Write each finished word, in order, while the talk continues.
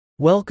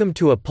Welcome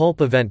to a Pulp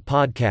Event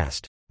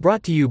podcast,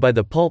 brought to you by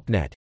the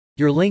PulpNet,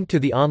 your link to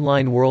the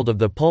online world of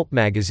the pulp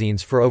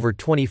magazines for over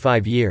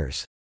 25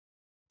 years.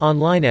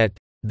 Online at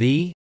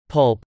thepulp.net.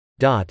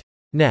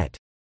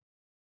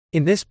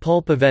 In this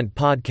Pulp Event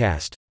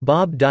podcast,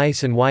 Bob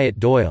Dice and Wyatt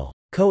Doyle,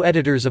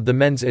 co-editors of the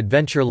Men's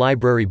Adventure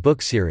Library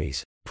book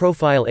series,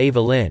 profile Ava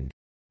Lind,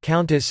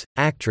 countess,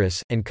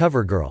 actress, and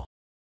cover girl.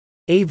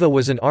 Ava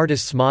was an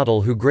artist's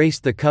model who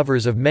graced the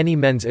covers of many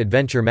men's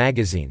adventure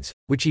magazines,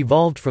 which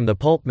evolved from the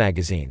pulp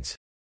magazines.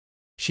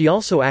 She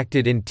also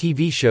acted in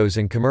TV shows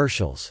and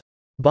commercials.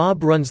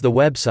 Bob runs the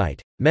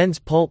website,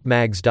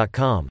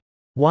 menspulpmags.com.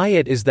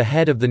 Wyatt is the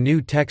head of the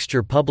New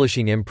Texture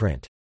publishing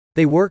imprint.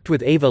 They worked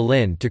with Ava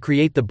Lind to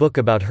create the book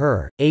about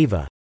her,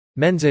 Ava,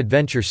 men's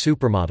adventure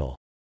supermodel.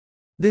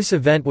 This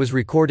event was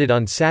recorded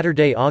on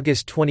Saturday,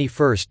 August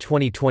 21,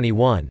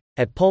 2021,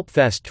 at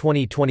PulpFest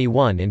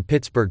 2021 in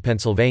Pittsburgh,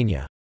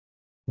 Pennsylvania.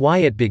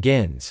 Wyatt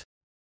begins.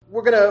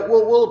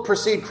 We'll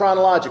proceed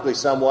chronologically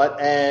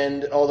somewhat,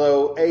 and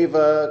although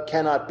Ava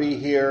cannot be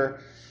here,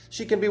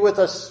 she can be with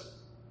us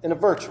in a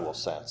virtual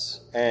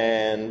sense,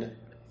 and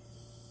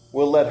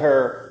we'll let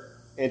her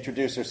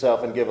introduce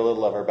herself and give a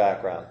little of her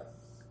background.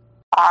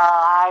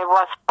 I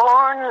was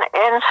born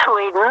in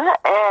Sweden,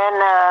 in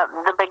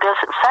the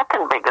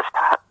second biggest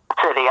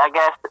city, I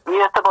guess,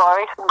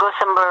 Göteborg,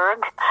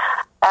 Gothenburg,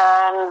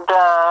 and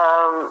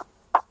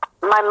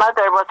my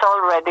mother was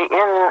already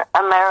in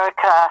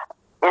America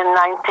in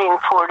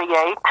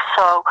 1948,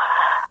 so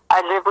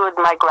I lived with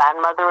my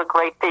grandmother a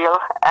great deal,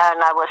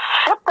 and I was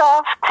shipped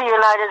off to the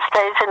United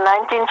States in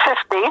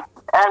 1950,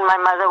 and my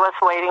mother was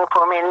waiting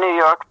for me in New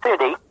York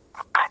City,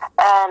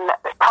 and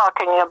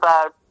talking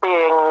about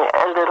being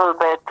a little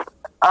bit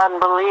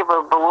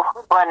unbelievable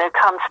when it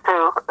comes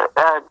to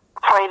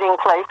trading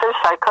places.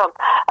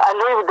 I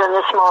lived in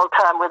a small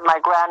town with my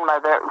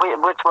grandmother,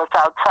 which was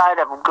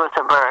outside of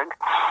Gothenburg,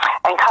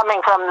 and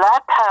coming from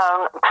that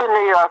town to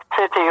New York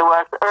City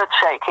was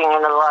earth-shaking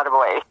in a lot of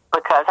ways,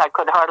 because I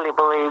could hardly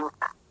believe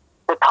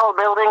the tall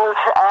buildings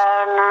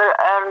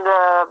and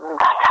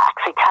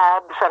taxi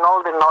cabs and all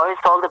the noise,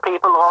 all the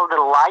people, all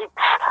the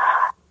lights.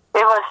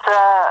 It was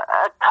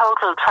a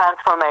total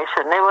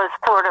transformation. It was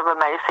sort of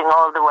amazing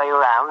all the way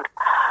around.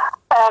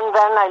 And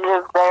then I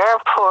lived there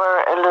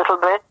for a little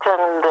bit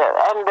and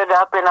ended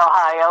up in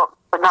Ohio.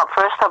 But not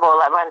first of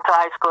all, I went to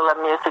high school of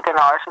music and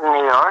art in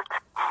New York.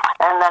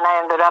 And then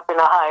I ended up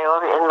in Ohio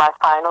in my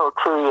final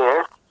 2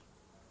 years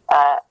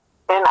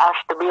in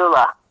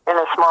Ashtabula, in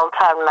a small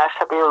town in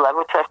Ashtabula,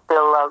 which I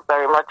still love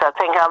very much. I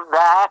think of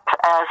that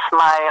as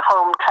my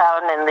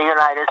hometown in the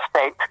United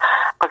States,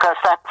 because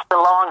that's the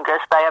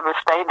longest I ever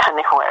stayed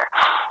anywhere.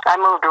 I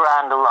moved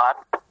around a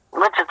lot,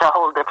 which is a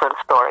whole different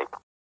story.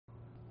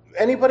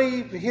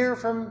 Anybody here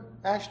from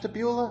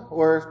Ashtabula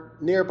or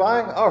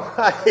nearby? All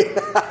right.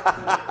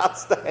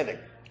 Outstanding.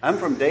 I'm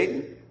from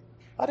Dayton.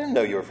 I didn't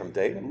know you were from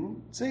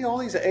Dayton. See, all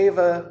these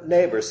Ava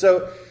neighbors.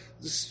 So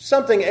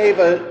something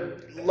Ava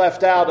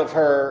left out of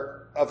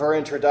her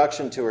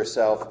introduction to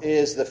herself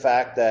is the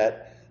fact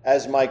that,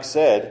 as Mike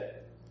said,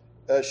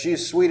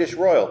 she's Swedish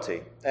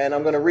royalty. And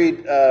I'm going to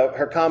read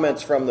her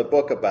comments from the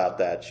book about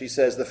that. She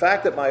says, "The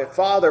fact that my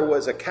father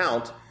was a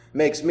count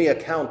makes me a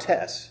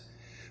countess.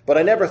 But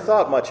I never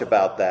thought much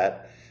about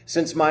that,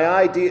 since my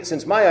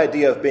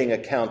idea of being a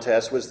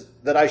countess was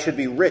that I should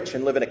be rich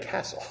and live in a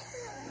castle.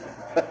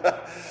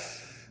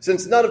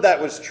 Since none of that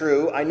was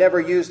true, I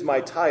never used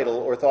my title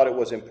or thought it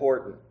was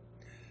important.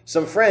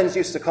 Some friends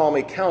used to call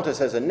me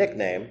Countess as a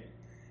nickname,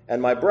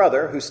 and my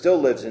brother, who still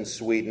lives in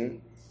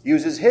Sweden,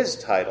 uses his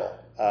title,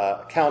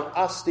 Count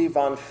Asti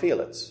von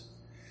Felix.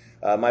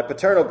 My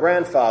paternal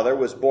grandfather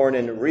was born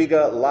in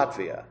Riga,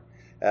 Latvia.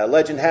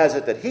 Legend has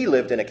it that he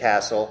lived in a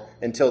castle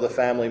until the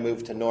family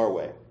moved to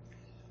Norway.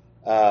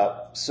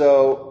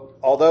 So,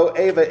 although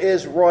Ava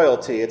is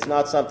royalty, it's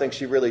not something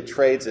she really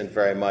trades in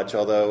very much,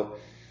 although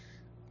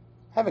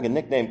having a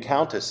nickname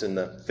Countess in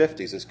the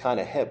 50s is kind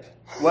of hip.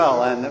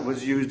 Well, and it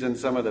was used in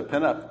some of the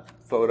pinup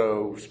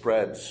photo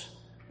spreads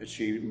that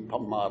she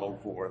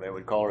modeled for. They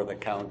would call her the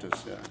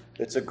Countess. Yeah.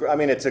 It's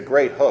a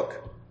great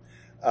hook.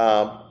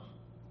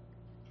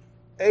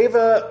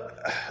 Ava,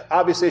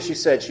 obviously, as she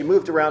said, she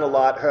moved around a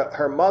lot.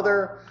 Her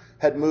mother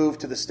had moved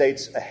to the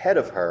States ahead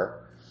of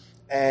her,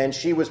 and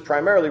she was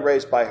primarily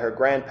raised by her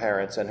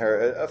grandparents and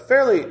a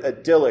fairly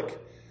idyllic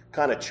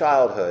kind of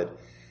childhood,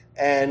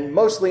 and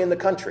mostly in the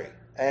country.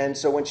 And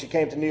so when she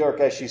came to New York,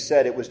 as she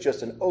said, it was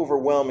just an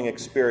overwhelming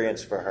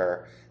experience for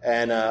her.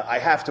 And I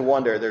have to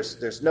wonder,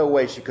 there's no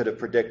way she could have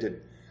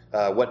predicted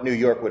what New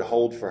York would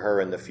hold for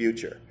her in the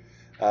future.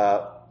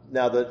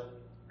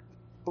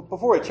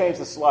 Before I change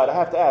the slide, I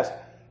have to ask,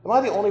 am I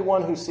the only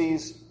one who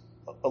sees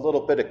a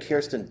little bit of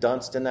Kirsten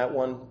Dunst in that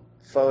one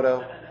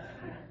photo?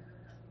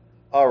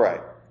 All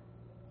right.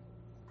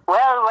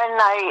 Well, when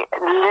I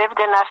lived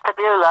in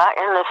Ashtabula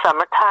in the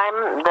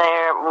summertime,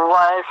 there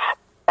was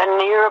a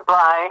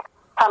nearby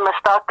summer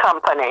stock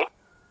company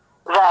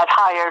that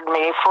hired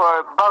me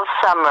for both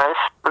summers,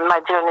 my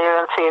junior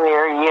and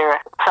senior year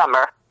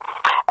summer.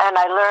 And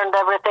I learned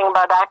everything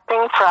about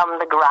acting from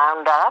the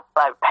ground up.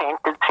 I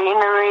painted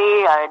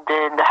scenery, I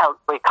did help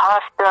with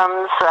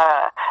costumes,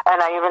 and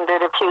I even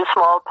did a few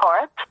small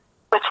parts,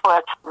 which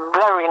was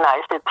very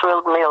nice. It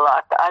thrilled me a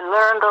lot. I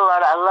learned a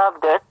lot. I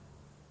loved it.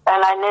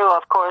 And I knew,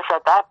 of course,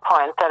 at that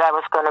point that I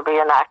was going to be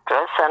an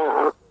actress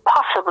and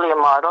possibly a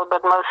model,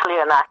 but mostly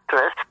an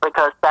actress,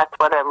 because that's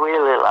what I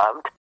really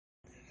loved.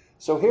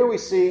 So here we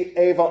see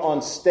Eva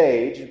on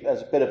stage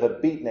as a bit of a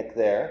beatnik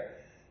there.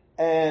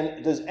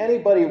 And does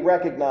anybody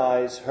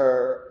recognize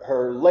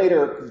her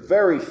later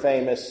very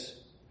famous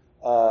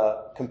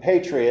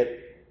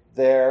compatriot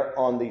there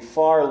on the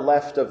far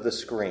left of the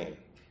screen?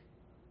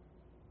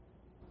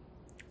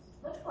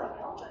 Looks like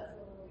Elvis a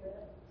little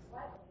bit.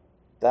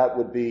 That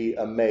would be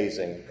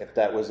amazing if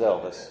that was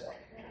Elvis.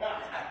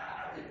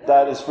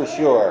 That is for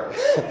sure.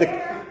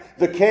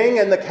 The king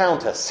and the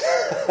countess.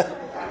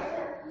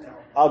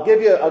 I'll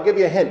give you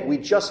a hint. We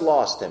just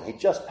lost him. He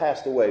just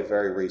passed away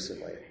very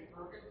recently.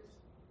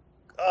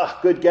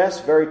 Good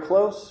guess. Very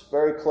close,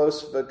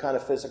 but kind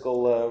of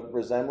physical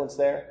resemblance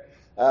there.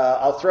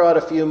 I'll throw out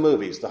a few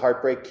movies. The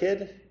Heartbreak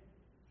Kid.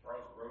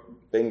 Charles Grodin.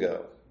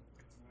 Bingo.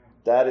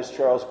 That is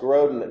Charles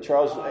Grodin.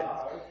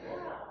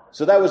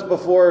 So that was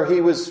before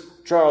he was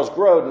Charles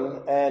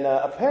Grodin, and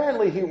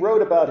apparently he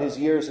wrote about his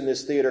years in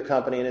this theater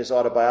company in his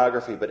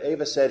autobiography, but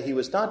Eva said he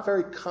was not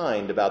very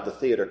kind about the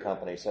theater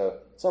company, so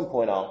at some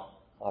point I'll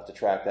have to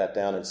track that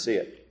down and see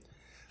it.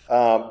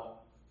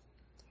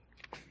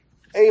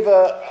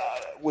 Eva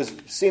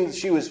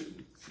she was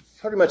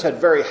pretty much had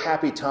very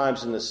happy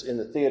times in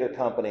the theater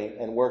company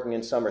and working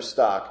in summer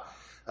stock.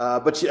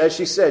 But as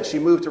she said, she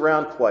moved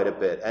around quite a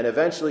bit, and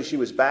eventually she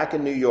was back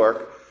in New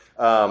York.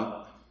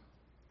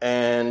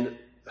 And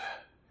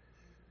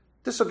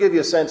this will give you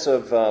a sense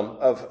of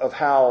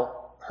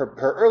how her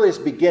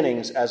earliest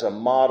beginnings as a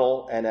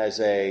model and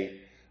as a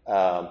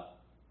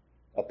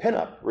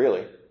pinup,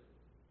 really.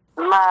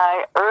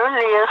 My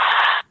earliest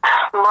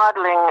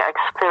modeling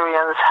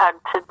experience had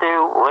to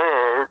do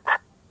with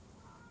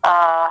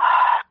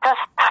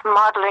just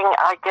modeling,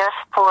 I guess,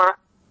 for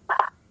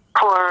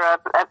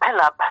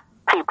pinup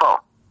people.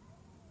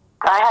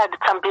 I had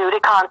some beauty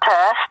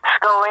contests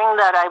going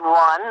that I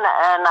won,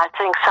 and I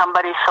think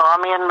somebody saw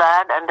me in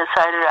that and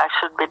decided I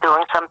should be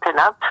doing some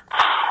pinups.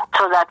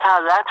 So that's how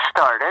that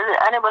started,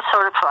 and it was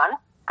sort of fun.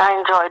 I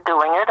enjoyed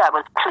doing it. I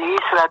was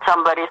pleased that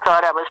somebody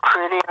thought I was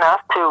pretty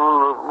enough to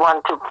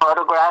want to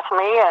photograph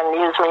me and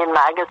use me in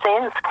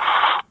magazines.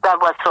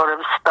 That was sort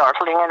of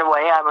startling in a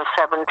way. I was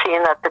 17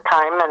 at the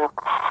time, and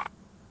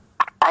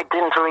I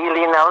didn't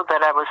really know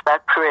that I was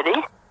that pretty.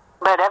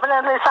 But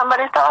evidently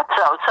somebody thought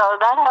so. So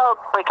that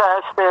helped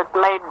because it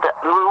made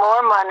more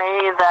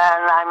money than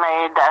I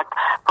made at,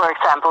 for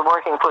example,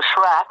 working for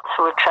Schratz,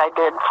 which I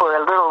did for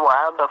a little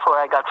while before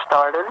I got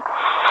started.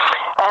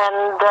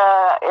 And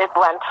it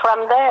went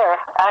from there.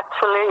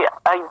 Actually,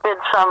 I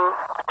did some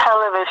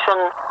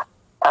television,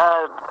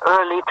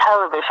 early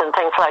television,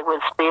 things like with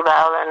Steve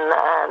Allen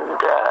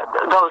and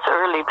those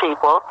early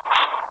people,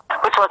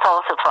 which was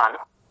also fun.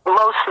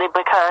 Mostly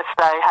because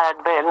I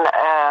had been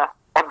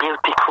a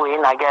beauty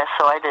queen, I guess,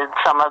 so I did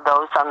some of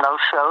those on those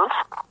shows.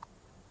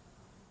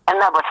 And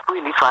that was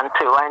really fun,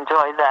 too. I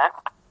enjoyed that.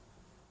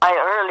 My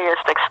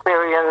earliest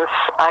experience,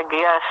 I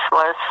guess,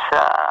 was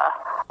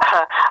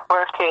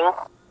working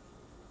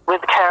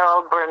with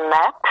Carol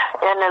Burnett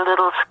in a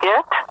little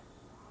skit.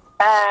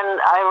 And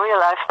I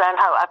realized then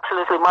how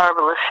absolutely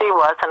marvelous she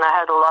was, and I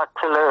had a lot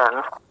to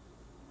learn,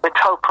 which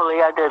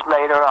hopefully I did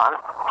later on.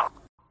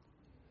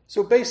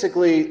 So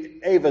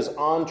basically, Eva's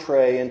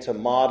entree into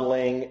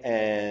modeling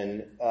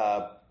and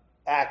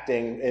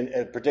acting,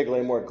 in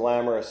particularly more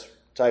glamorous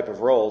type of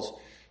roles,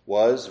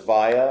 was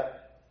via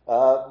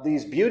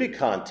these beauty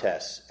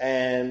contests.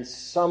 And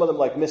some of them,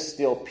 like Miss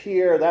Steele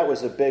Pier, that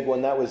was a big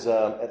one. That was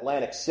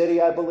Atlantic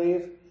City, I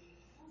believe.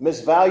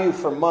 Miss Value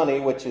for Money,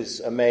 which is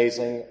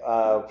amazing.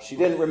 She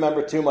didn't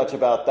remember too much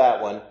about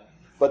that one.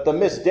 But the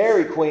Miss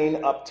Dairy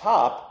Queen up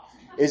top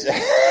is...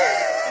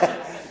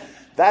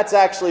 That's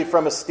actually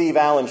from a Steve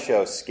Allen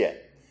Show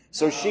skit.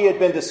 So she had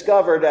been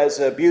discovered as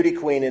a beauty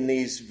queen in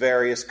these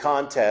various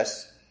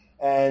contests,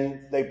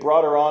 and they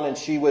brought her on, and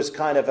she was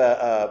kind of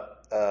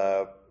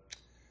a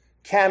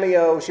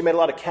cameo. She made a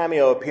lot of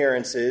cameo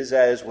appearances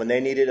as when they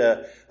needed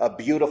a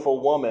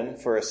beautiful woman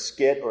for a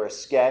skit or a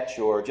sketch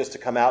or just to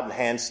come out and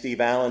hand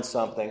Steve Allen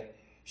something.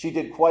 She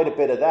did quite a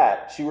bit of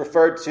that. She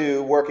referred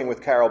to working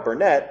with Carol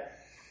Burnett,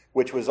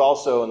 which was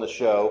also in the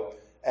show,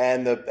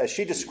 and as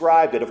she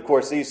described it, of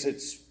course,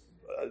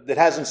 it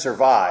hasn't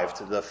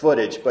survived, the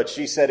footage, but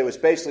she said it was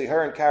basically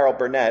her and Carol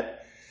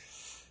Burnett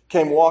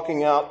came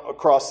walking out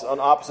across on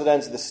opposite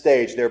ends of the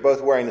stage. They were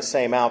both wearing the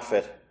same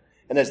outfit.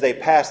 And as they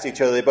passed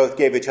each other, they both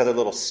gave each other a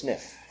little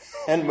sniff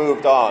and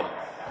moved on.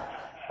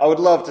 I would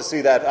love to see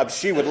that.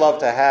 She would love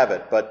to have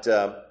it. But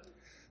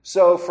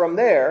so from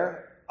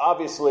there,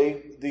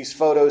 obviously, these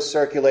photos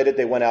circulated.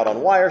 They went out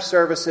on wire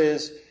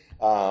services.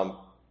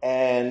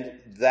 And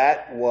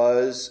that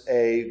was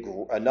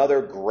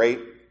another great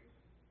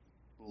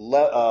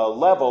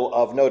level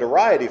of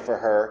notoriety for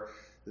her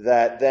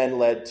that then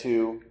led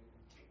to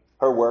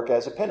her work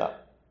as a pinup.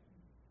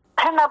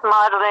 Pinup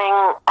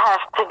modeling has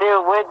to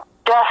do with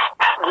just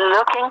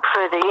looking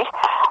pretty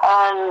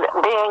and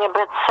being a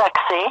bit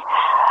sexy.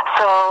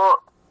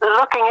 So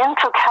looking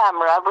into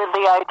camera with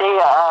the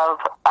idea of,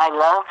 I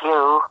love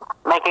you,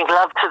 making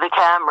love to the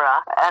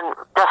camera, and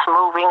just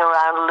moving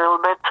around a little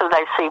bit so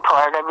they see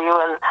part of you,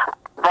 and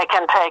they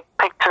can take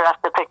picture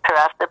after picture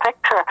after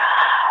picture.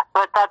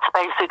 But that's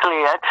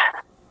basically it.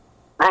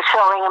 They're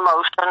showing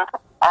emotion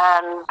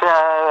and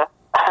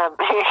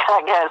being,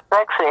 I guess,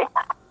 sexy.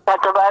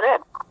 That's about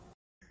it.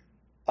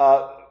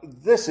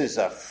 This is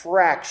a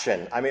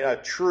fraction, a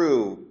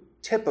true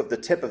tip of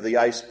the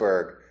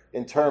iceberg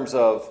in terms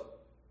of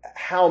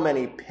how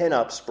many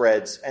pinup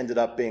spreads ended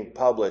up being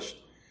published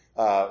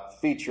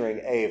featuring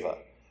Eva.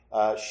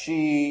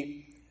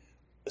 She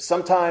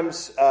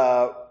sometimes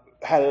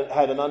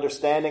had an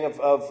understanding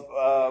of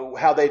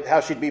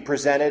how she'd be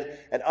presented,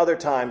 and other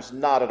times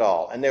not at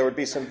all. And there would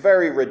be some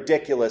very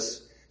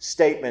ridiculous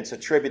statements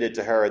attributed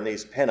to her in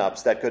these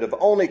pinups that could have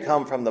only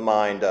come from the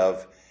mind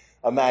of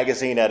a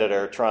magazine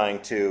editor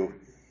trying to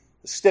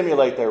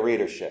stimulate their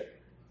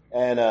readership.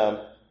 And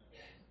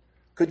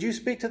could you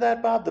speak to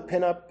that, Bob? The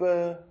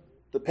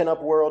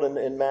pinup world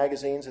in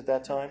magazines at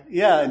that time?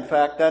 Yeah, in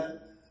fact,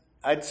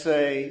 I'd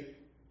say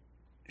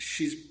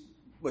she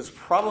was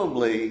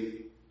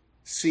probably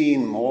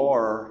seen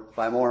more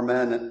by more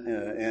men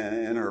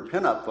in her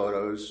pinup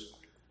photos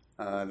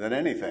than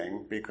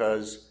anything,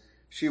 because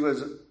she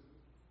was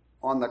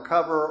on the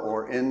cover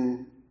or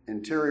in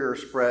interior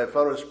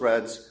photo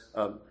spreads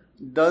of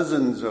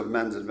dozens of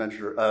men's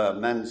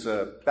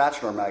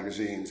bachelor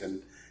magazines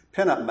and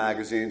pinup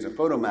magazines and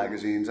photo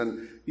magazines.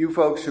 And you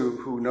folks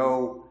who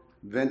know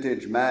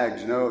vintage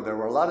mags know there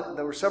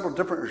were several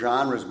different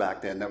genres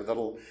back then. There were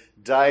little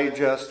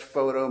digest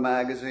photo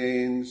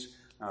magazines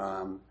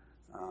and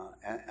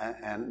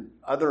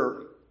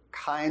other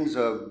kinds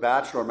of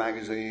bachelor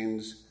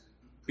magazines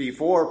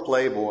before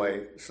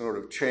Playboy sort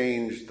of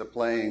changed the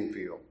playing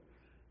field.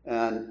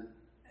 And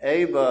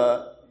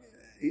Eva,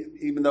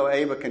 even though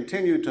Eva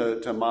continued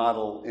to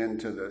model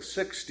into the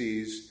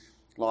 60s,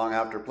 long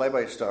after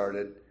Playboy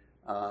started,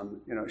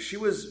 she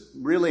was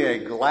really a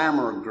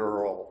glamour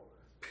girl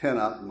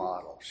pinup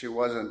model. She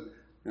wasn't,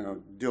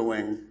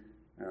 doing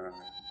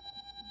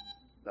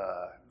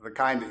the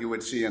kind that you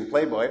would see in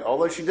Playboy,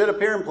 although she did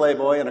appear in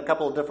Playboy in a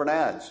couple of different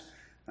ads.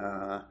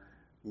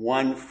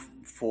 One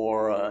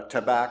for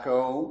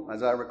tobacco,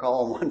 as I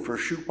recall, and one for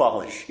shoe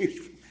polish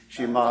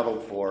she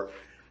modeled for.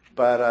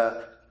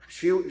 But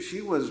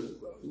she was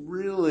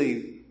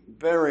really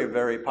very,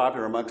 very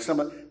popular amongst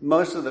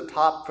most of the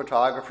top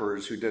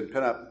photographers who did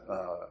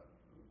pinup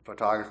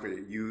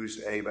photography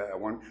used Eva,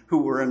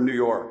 who were in New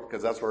York,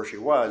 because that's where she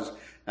was.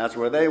 That's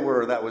where they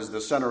were. That was the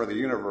center of the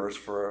universe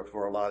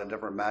for a lot of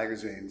different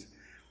magazines.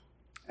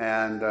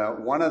 And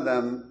one of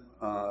them,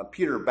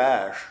 Peter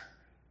Bash,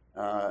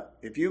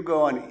 if you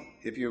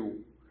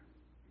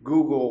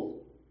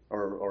Google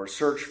or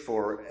search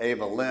for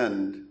Eva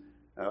Lind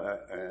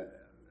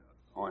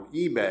on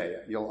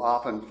eBay, you'll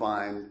often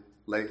find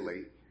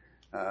lately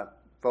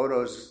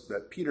photos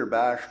that Peter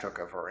Bash took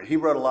of her. And he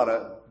wrote a lot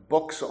of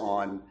books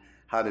on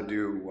how to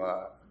do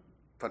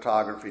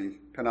photography,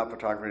 pinup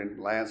photography,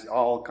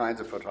 all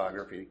kinds of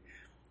photography.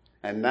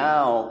 And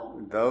now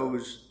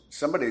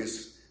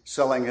somebody's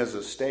selling his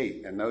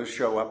estate, and those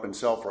show up and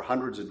sell for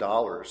hundreds of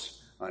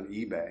dollars on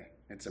eBay.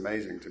 It's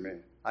amazing to me.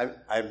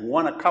 I've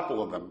won a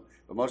couple of them,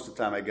 but most of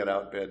the time I get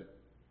outbid.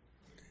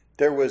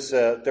 There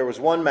was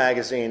one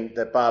magazine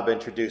that Bob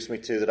introduced me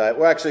to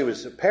actually it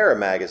was a pair of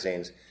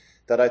magazines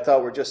that I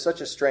thought were just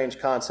such a strange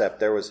concept.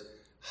 There was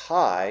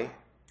Hi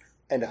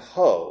and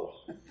Ho.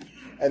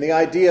 And the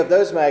idea of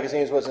those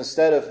magazines was,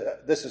 instead of,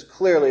 this was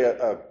clearly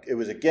it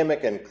was a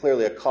gimmick and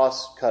clearly a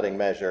cost-cutting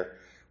measure,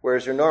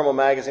 whereas your normal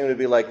magazine would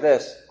be like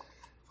this.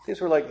 These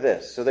were like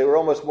this. So they were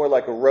almost more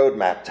like a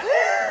roadmap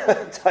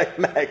type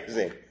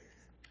magazine.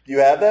 Do you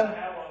have them? I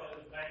have one of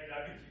those magazines.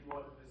 I think you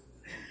want this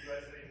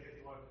USA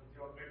 51.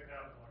 You want big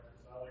pound markers,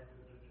 so I like the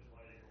vintage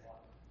one you want.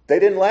 They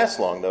didn't last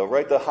long, though,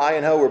 right? The Hi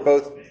and Ho were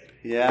both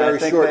very I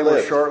think short-lived. They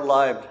were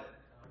short-lived. Yeah,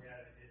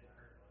 they didn't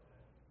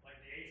hurt like that. Like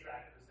the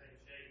A-track is the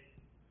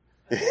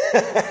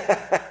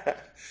same shape.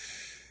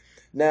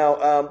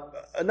 Now,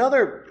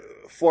 another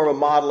form of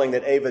modeling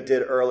that Eva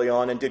did early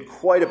on and did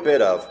quite a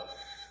bit of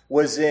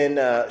was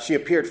she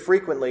appeared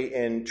frequently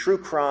in true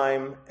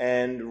crime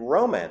and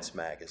romance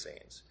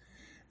magazines.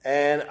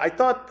 And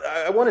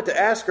I wanted to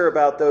ask her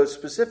about those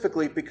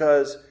specifically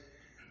because,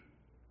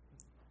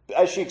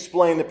 as she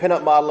explained, the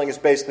pinup modeling is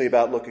basically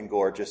about looking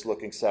gorgeous,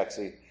 looking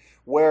sexy.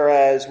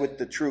 Whereas with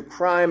the true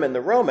crime and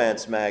the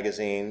romance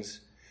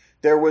magazines,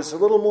 there was a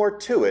little more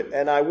to it.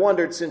 And I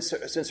wondered,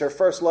 since her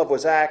first love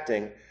was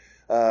acting,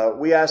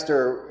 we asked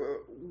her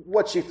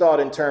what she thought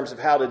in terms of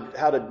how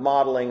did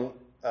modeling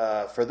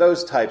for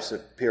those types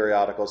of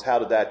periodicals, how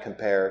did that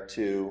compare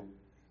to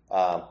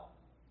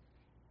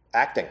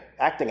acting?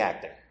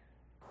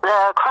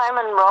 the crime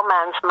and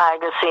romance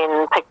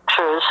magazine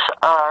pictures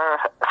are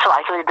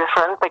slightly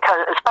different,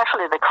 because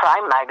especially the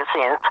crime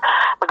magazines,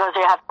 because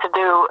you have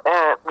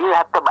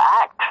to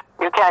act.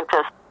 You can't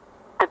just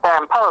sit there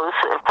and pose.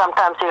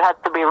 Sometimes you have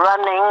to be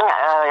running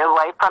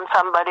away from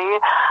somebody,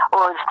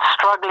 or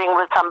struggling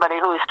with somebody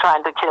who is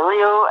trying to kill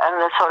you,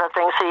 and this sort of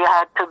thing. So you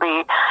had to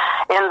be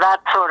in that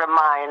sort of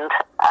mind,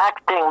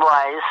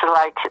 acting-wise,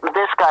 like,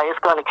 this guy is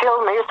going to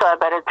kill me, so I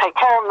better take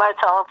care of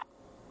myself.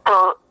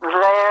 So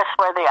there's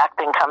where the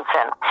acting comes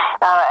in.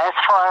 As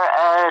far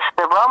as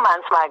the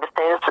romance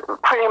magazines,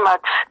 pretty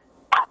much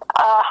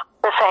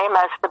the same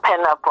as the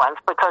pin-up ones,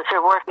 because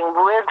you're working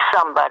with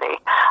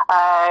somebody.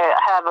 I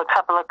have a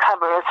couple of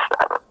covers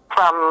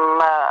from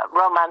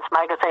romance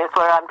magazines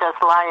where I'm just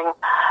lying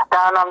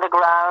down on the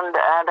ground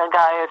and a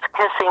guy is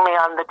kissing me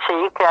on the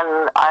cheek,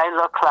 and I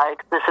look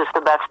like this is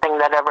the best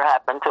thing that ever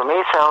happened to me.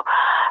 So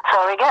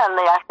again,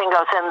 the acting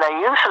goes in there.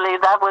 Usually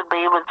that would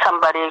be with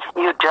somebody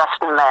you just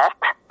met,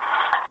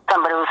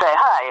 somebody who say,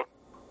 "Hi,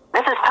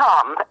 this is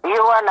Tom.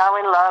 You are now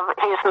in love.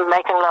 He's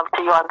making love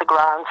to you on the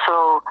ground.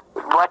 So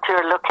what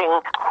you're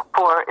looking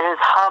for is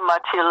how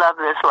much you love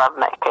this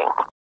lovemaking."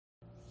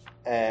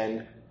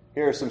 And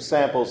here are some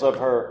samples of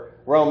her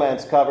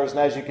romance covers. And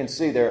as you can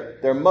see,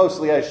 they're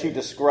mostly as she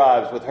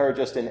describes, with her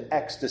just in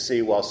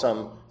ecstasy while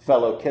some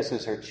fellow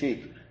kisses her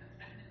cheek.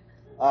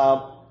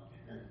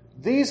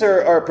 These are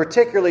a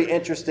particularly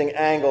interesting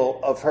angle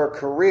of her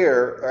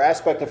career, or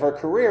aspect of her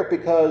career,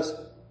 because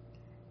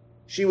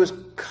she was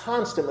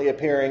constantly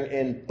appearing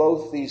in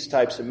both these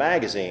types of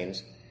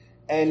magazines,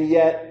 and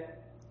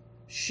yet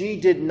she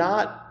did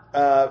not,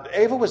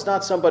 Ava was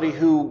not somebody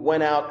who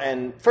went out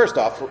and, first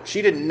off,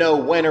 she didn't know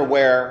when or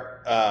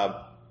where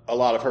a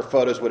lot of her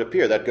photos would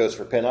appear. That goes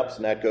for pinups,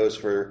 and that goes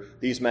for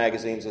these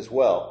magazines as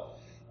well.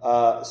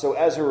 So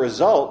as a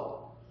result,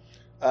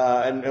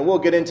 and we'll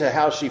get into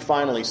how she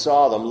finally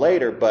saw them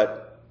later,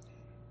 but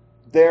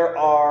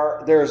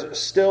there's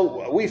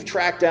still, we've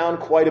tracked down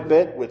quite a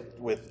bit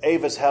with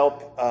Ava's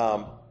help,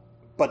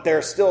 but there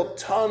are still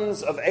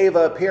tons of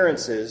Ava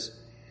appearances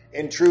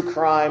in true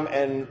crime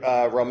and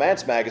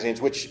romance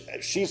magazines, which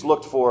she's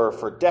looked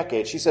for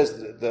decades. She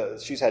says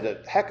she's had a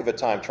heck of a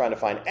time trying to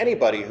find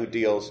anybody who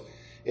deals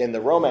in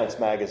the romance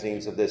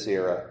magazines of this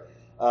era.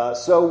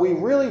 So we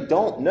really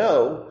don't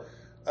know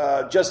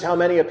just how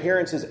many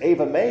appearances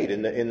Ava made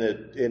in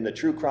the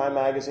true crime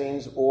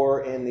magazines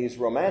or in these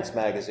romance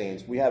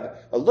magazines. We have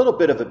a little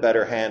bit of a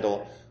better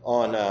handle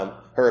on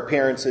her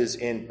appearances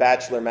in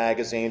Bachelor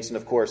magazines, and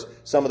of course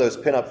some of those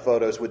pinup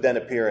photos would then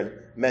appear in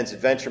Men's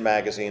Adventure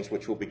magazines,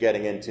 which we'll be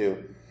getting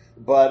into.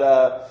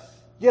 But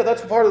yeah,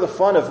 that's part of the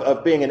fun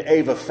of being an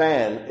Ava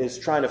fan, is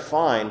trying to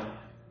find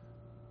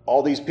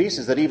all these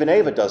pieces that even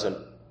Ava doesn't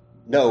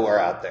know are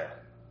out there.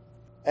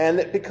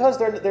 And because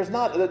there's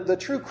not the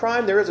true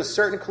crime, there is a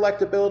certain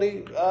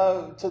collectability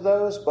to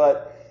those,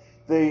 but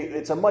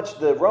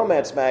the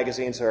romance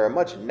magazines are a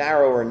much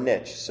narrower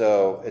niche,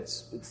 so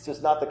it's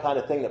just not the kind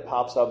of thing that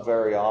pops up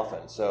very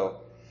often. So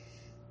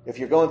if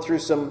you're going through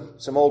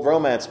some old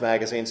romance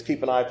magazines,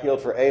 keep an eye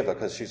peeled for Ava,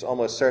 because she's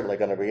almost certainly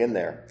going to be in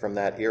there from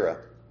that era.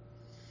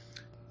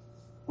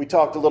 We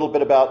talked a little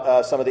bit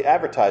about some of the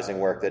advertising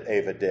work that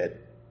Ava did,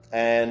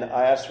 and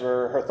I asked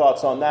for her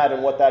thoughts on that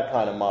and what that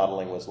kind of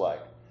modeling was like.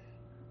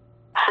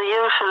 So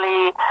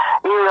usually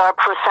you are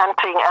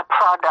presenting a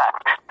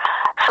product.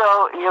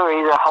 So you're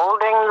either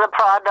holding the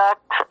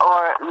product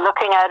or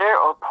looking at it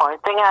or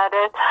pointing at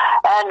it,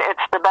 and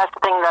it's the best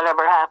thing that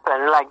ever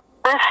happened. Like,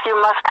 this you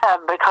must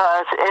have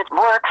because it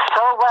works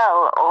so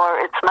well, or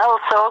it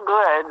smells so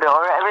good,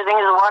 or everything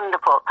is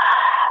wonderful.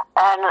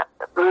 And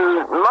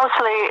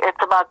mostly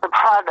it's about the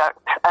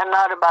product and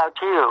not about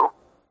you.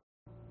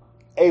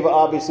 Ava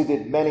obviously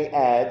did many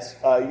ads.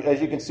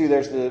 As you can see,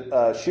 there's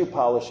the shoe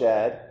polish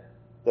ad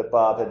that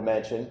Bob had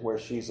mentioned, where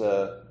she's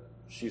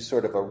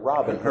sort of a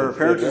Robin Hood. Her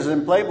appearances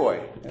in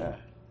Playboy.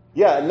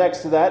 Yeah, and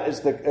next to that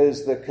is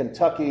the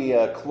Kentucky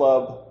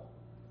Club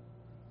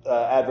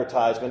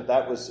advertisement.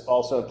 That was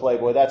also in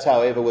Playboy. That's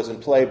how Ava was in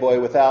Playboy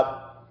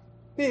without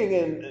being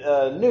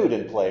nude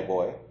in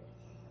Playboy.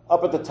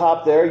 Up at the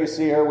top there, you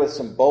see her with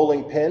some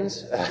bowling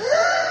pins.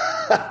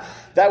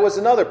 That was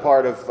another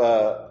part of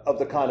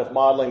the kind of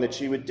modeling that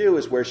she would do,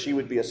 is where she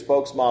would be a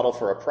spokesmodel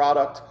for a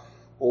product,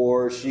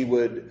 or she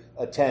would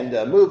attend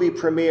a movie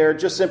premiere,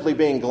 just simply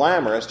being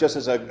glamorous, just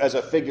as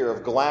a figure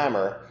of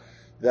glamour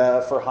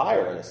for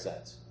hire, in a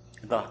sense.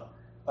 The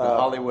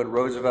Hollywood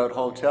Roosevelt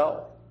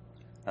Hotel,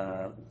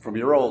 from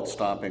your old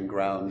stomping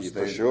grounds.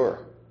 For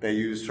sure. They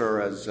used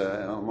her as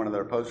on one of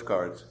their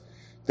postcards.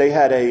 They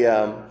had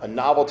a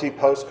novelty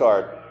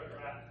postcard.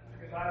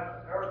 Because I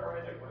have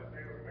paraphrasing my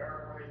favorite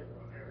paraphrasing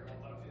my favorite.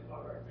 She's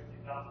about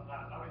 50,000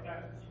 times. How many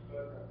times did she go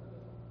there?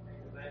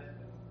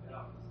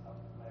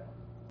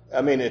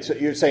 I mean,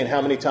 you're saying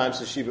how many times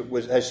has she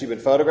been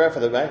photographed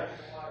for the bank?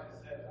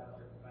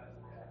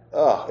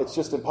 Oh, it's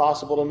just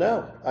impossible to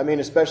know. I mean,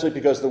 especially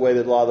because of the way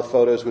that a lot of the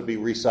photos would be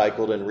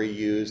recycled and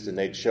reused, and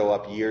they'd show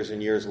up years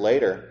and years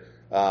later.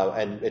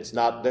 And it's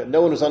not,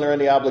 no one was under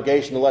any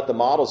obligation to let the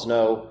models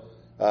know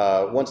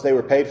once they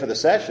were paid for the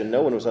session,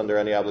 no one was under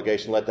any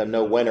obligation to let them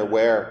know when or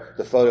where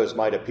the photos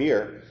might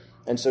appear.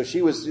 And so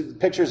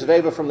pictures of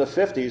Ava from the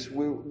 50s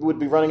would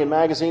be running in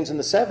magazines in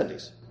the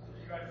 70s.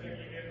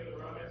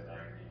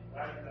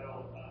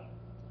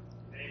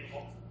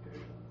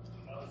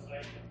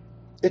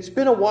 It's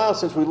been a while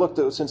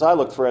since I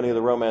looked for any of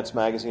the romance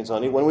magazines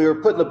on it. When we were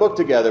putting the book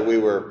together, we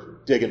were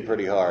digging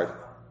pretty hard.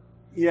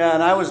 Yeah,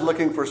 and I was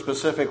looking for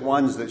specific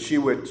ones that she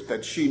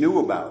knew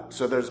about.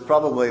 So there's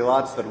probably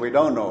lots that we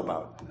don't know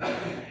about.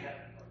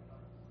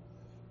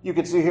 You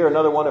can see here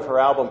another one of her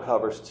album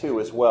covers too,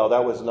 as well.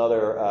 That was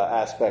another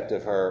aspect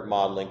of her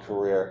modeling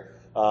career.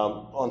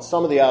 On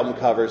some of the album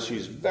covers,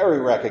 she's very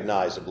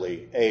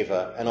recognizably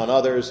Ava, and on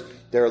others,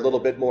 they're a little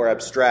bit more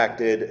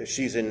abstracted.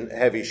 She's in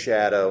heavy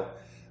shadow.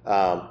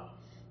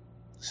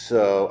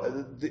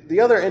 So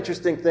the other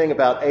interesting thing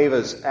about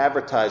Ava's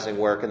advertising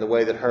work and the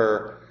way that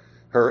her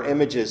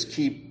images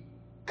keep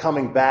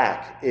coming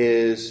back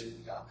is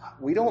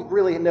we don't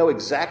really know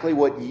exactly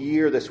what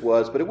year this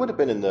was, but it would have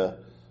been in the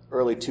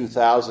early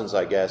 2000s,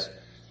 I guess.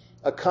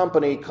 A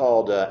company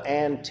called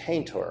Ann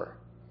Taintor.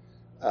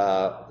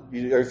 Are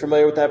you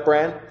familiar with that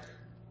brand?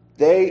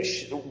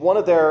 One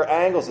of their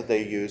angles that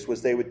they used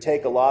was they would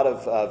take a lot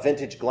of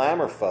vintage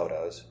glamour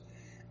photos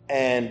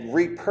and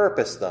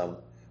repurpose them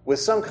with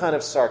some kind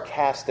of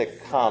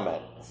sarcastic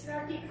comment.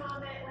 Snarky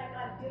comment like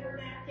on dinner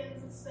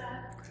napkins and stuff.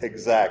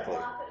 Exactly.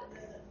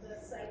 The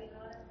sighting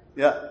on it.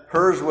 Yeah,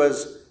 hers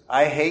was,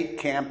 I hate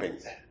camping.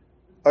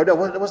 Or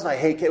no, it wasn't I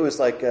hate camping. It was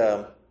like,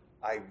 I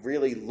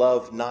really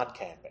love not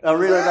camping. I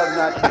really love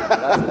not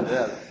camping.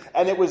 That's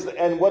it,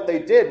 And what they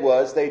did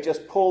was they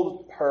just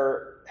pulled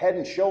her Head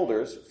and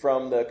Shoulders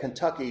from the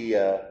Kentucky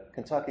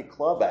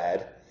Club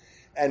ad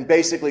and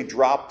basically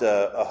dropped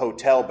a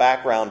hotel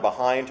background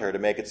behind her to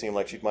make it seem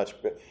like she's much.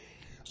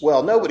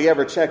 Well, nobody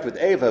ever checked with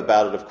Ava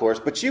about it, of course,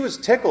 but she was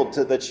tickled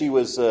that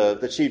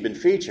she'd been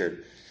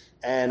featured,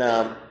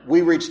 and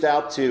we reached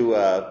out to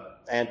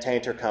Ann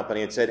Taintor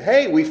Company and said,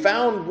 "Hey, we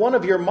found one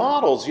of your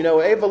models. You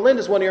know, Ava Lind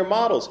is one of your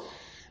models."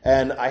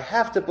 And I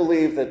have to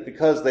believe that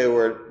because they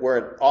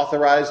weren't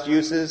authorized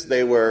uses,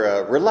 they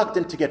were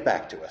reluctant to get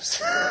back to us.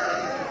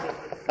 That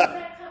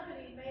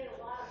company made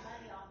a lot of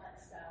money off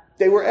that stuff.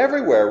 They were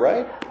everywhere,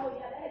 right? Yeah. Oh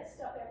yeah, they had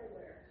stuff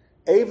everywhere.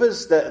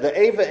 The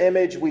Ava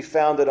image, we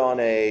found it on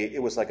it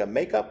was like a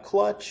makeup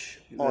clutch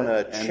on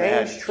a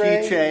change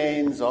tray.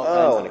 Keychains, all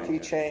kinds on of a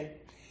things. keychain.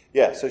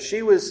 Yeah, so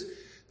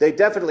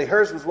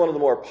hers was one of the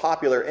more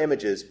popular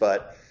images,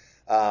 but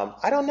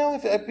I don't know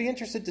if I'd be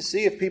interested to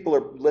see if people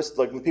are listed,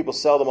 like when people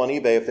sell them on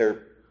eBay, if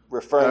they're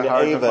referring They're to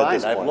hard Ava to at find.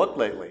 this point. I've looked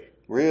lately.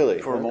 Really?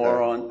 For Okay.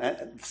 more on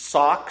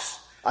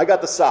socks. I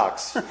got the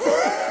socks.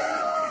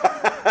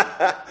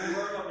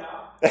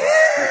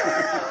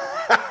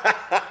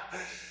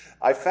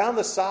 I found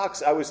the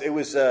socks.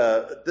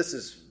 This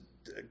is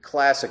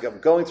classic. I'm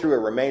going through a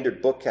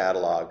remaindered book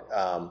catalog,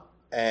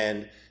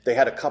 and they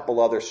had a couple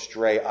other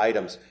stray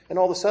items. And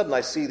all of a sudden,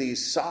 I see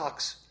these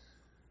socks,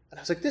 and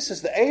I was like, "This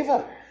is the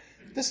Ava."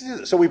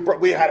 So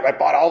I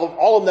bought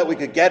all of them that we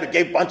could get. We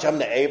gave a bunch of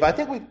them to Ava. I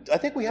think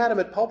we had them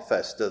at Pulp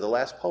Fest, the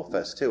last Pulp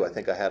Fest too. I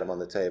think I had them on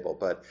the table,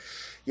 but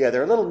yeah,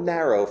 they're a little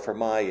narrow for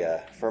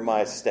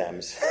my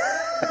stems.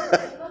 Look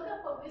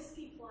up a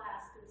whiskey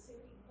flask and see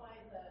if you can find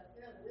the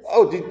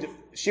whiskey flask.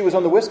 She was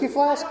on the whiskey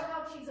flask? I don't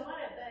know if she's on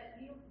it, but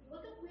you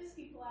look up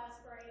whiskey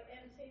flask for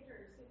Ann Taintor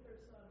and see if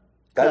there's some.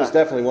 That is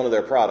definitely one of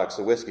their products,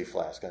 the whiskey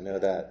flask. I know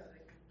that.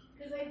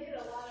 Because they did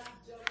a lot of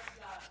jokes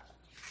about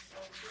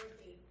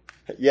drinking.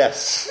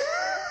 Yes.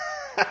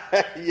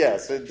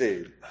 Yes,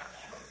 indeed.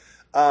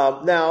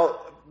 Now,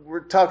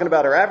 we're talking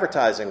about her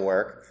advertising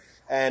work,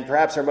 and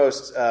perhaps her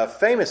most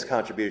famous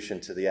contribution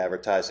to the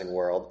advertising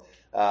world,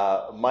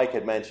 Mike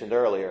had mentioned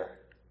earlier.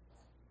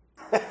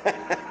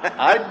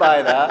 I'd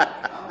buy that.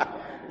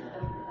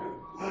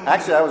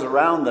 Actually, I was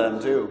around then,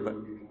 too. But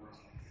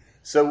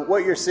So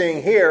what you're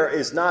seeing here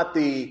is not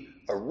the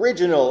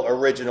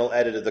original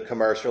edit of the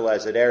commercial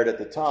as it aired at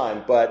the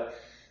time, but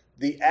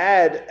the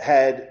ad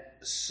had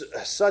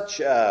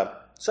such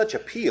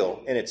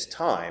appeal in its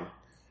time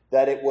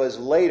that it was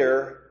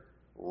later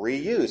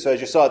reused. So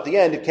as you saw at the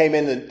end, it came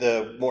in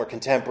the more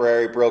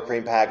contemporary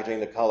Brill-Cream packaging,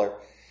 the color.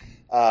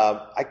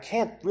 I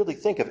can't really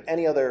think of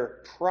any other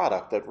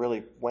product that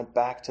really went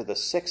back to the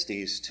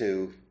 60s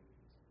to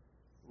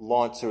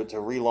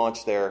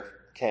relaunch their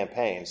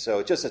campaign. So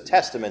it's just a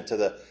testament to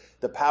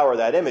the power of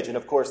that image. And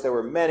of course, there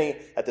were many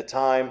at the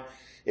time.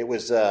 It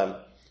was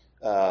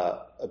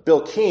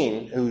Bill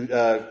Keane,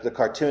 the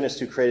cartoonist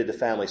who created the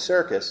Family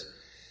Circus.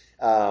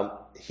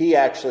 He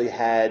actually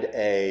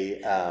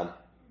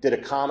did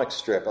a comic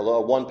strip,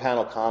 a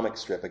one-panel comic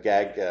strip, a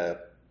gag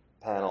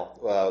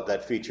panel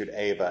that featured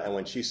Ava, and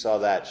when she saw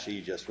that,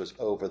 she just was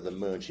over the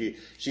moon. She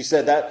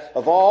said that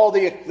of all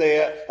the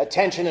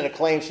attention and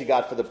acclaim she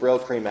got for the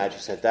Brill-Cream ad,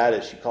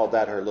 she called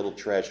that her little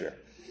treasure.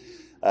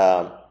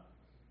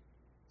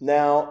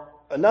 Now,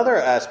 another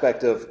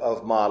aspect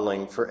of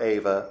modeling for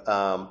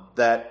Ava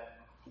that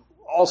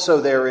also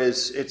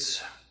there's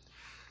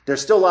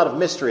still a lot of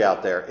mystery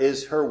out there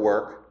is her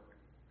work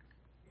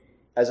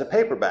as a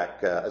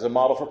paperback, as a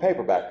model for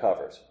paperback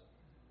covers.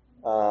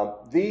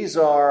 These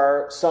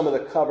are some of the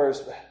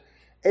covers.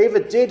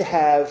 Ava did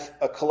have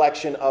a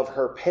collection of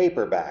her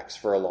paperbacks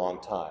for a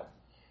long time.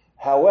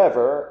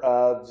 However,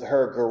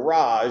 her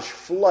garage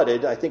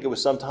flooded, I think it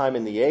was sometime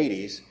in the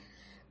 80s,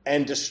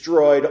 and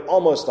destroyed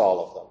almost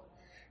all of them.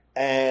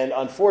 And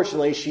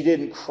unfortunately, she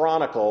didn't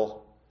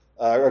chronicle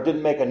or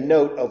didn't make a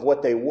note of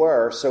what they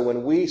were. So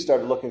when we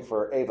started looking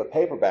for Ava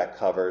paperback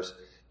covers,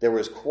 there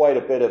was quite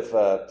a bit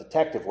of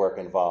detective work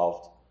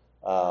involved.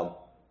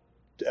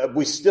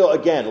 We still,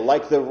 again,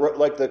 like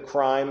the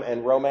crime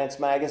and romance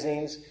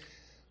magazines,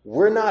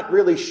 we're not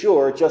really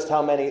sure just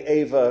how many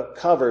Ava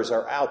covers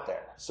are out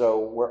there. So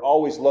we're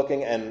always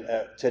looking. And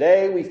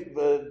today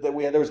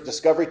there was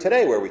Discovery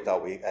Today where we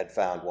thought we had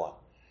found one.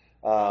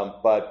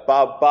 But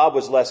Bob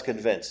was less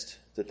convinced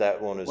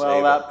that one was Ava.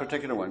 Well, that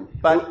particular one.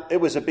 But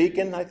it was a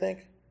Beacon, I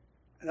think.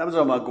 That was a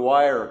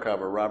McGuire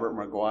cover, Robert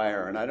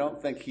McGuire, and I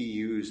don't think he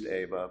used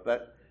Ava.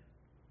 But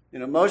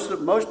most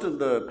of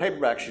the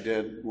paperbacks she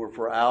did were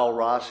for Al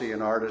Rossi,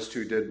 an artist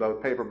who did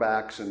both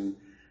paperbacks and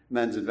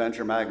Men's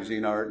Adventure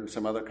magazine art and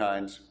some other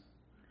kinds.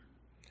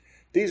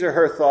 These are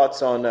her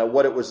thoughts on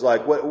what it was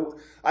like.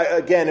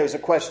 Again, it was a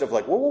question of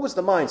what was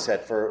the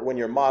mindset for when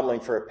you're modeling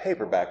for a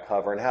paperback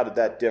cover, and how did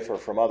that differ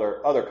from other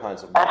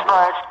kinds of models? As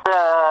far as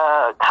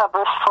the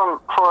covers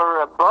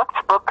for books,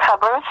 book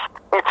covers,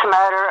 it's a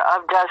matter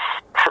of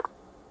just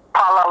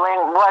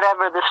following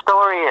whatever the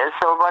story is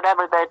or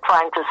whatever they're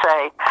trying to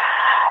say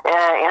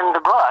in the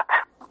book.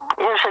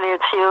 Usually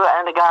it's you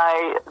and a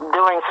guy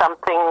doing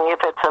something. If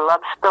it's a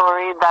love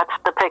story, that's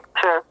the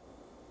picture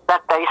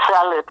that they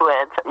sell it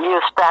with.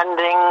 You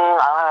standing,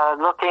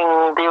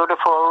 looking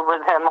beautiful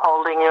with him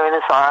holding you in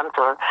his arms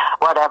or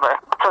whatever.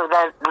 So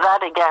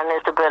that again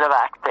is a bit of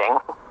acting.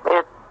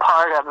 It's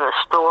part of the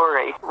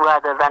story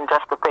rather than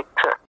just a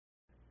picture.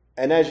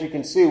 And as you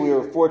can see, we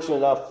were fortunate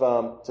enough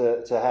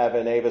to have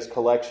in Ava's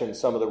collection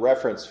some of the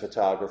reference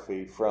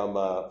photography from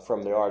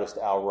the artist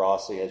Al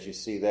Rossi, as you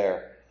see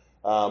there.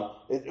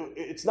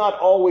 It's not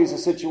always a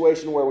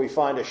situation where we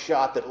find a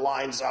shot that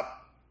lines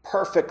up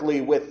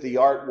perfectly with the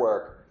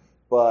artwork,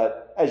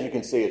 but as you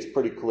can see, it's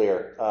pretty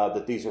clear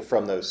that these are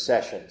from those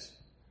sessions.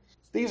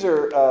 These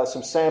are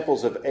some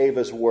samples of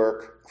Ava's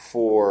work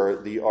for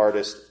the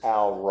artist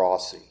Al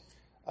Rossi.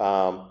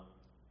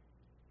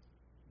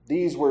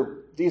 These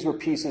were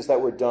pieces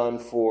that were done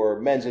for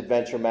Men's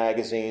Adventure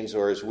magazines,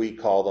 or as we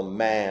call them,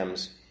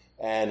 MAMs.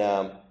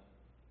 And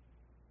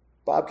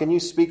Bob, can you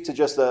speak to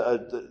just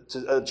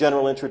a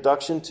general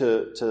introduction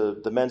to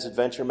the Men's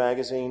Adventure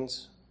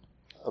magazines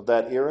of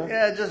that era?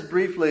 Yeah, just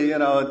briefly,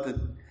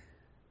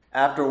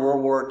 after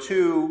World War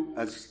II,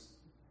 as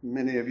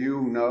many of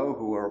you know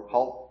who are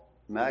pulp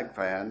mag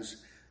fans,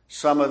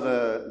 some of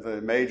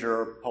the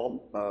major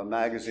pulp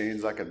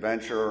magazines like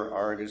Adventure,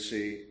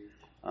 Argosy,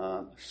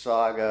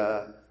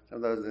 Saga,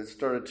 they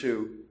started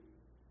to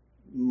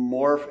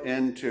morph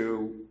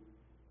into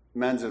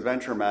Men's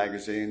Adventure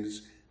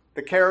magazines.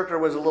 The character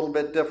was a little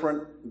bit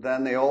different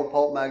than the old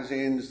pulp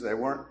magazines. They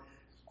weren't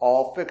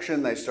all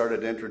fiction. They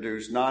started to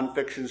introduce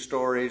nonfiction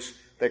stories.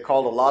 They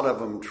called a lot of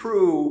them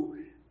true,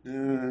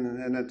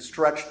 and it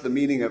stretched the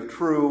meaning of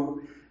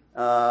true.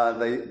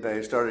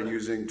 They started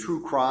using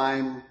true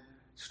crime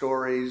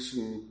stories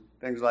and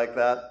things like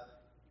that.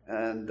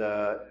 And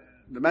the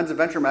Men's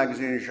Adventure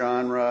magazine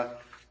genre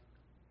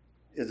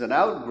is an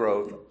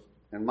outgrowth,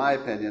 in my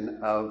opinion,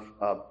 of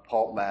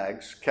pulp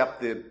mags,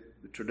 kept the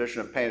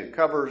tradition of painted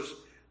covers,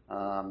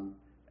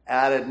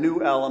 added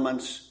new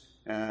elements,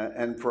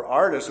 and for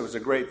artists it was a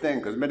great thing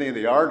because many of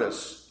the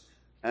artists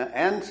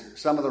and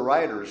some of the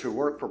writers who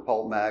worked for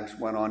pulp mags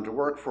went on to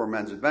work for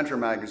Men's Adventure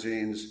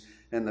magazines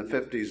in the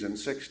 50s and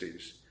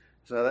 60s.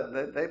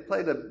 So they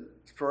played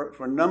for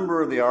a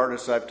number of the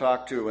artists I've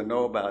talked to and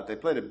know about, they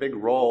played a big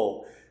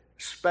role,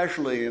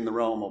 especially in the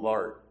realm of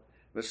art.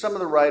 But some of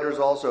the writers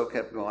also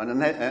kept going,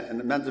 and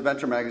the Men's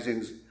Adventure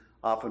magazines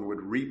often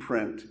would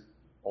reprint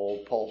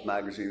old pulp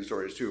magazine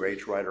stories too,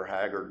 H. Rider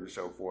Haggard and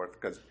so forth,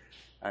 because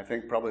I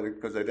think probably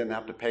because they didn't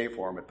have to pay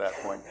for them at that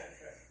point.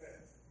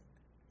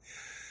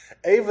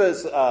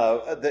 Ava's,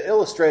 the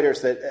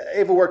illustrators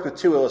Ava worked with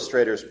two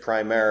illustrators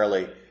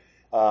primarily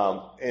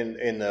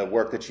in the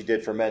work that she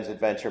did for Men's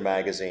Adventure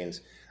magazines.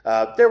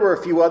 There were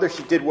a few others.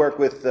 She did work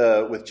with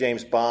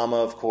James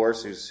Bama, of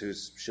course, who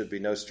should be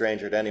no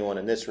stranger to anyone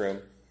in this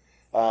room.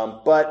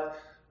 But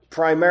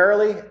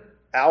primarily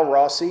Al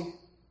Rossi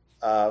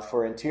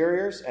for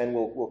interiors, and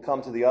we'll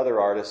come to the other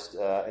artists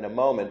in a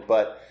moment.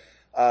 But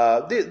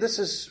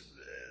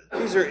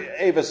these are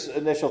Ava's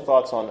initial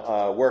thoughts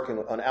on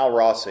working on Al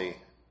Rossi.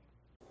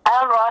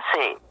 Al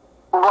Rossi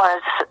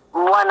was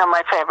one of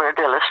my favorite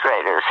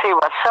illustrators. He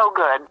was so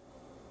good.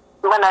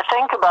 When I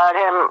think about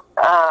him,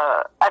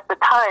 at the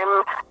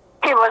time,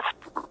 he was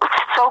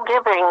so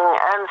giving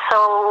and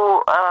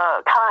so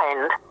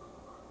kind.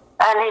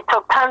 And he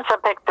took tons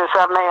of pictures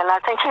of me, and I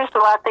think he's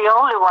about the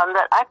only one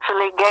that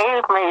actually gave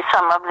me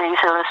some of these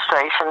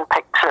illustration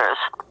pictures,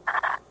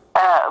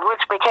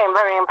 which became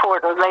very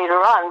important later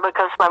on,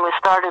 because when we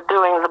started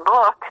doing the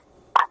book,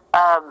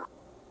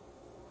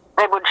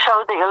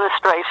 the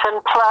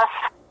illustration plus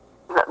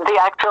the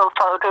actual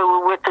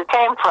photo which it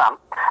came from.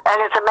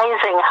 And it's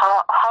amazing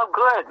how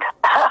good,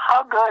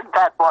 how good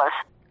that was.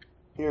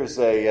 Here's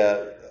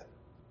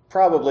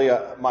probably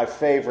my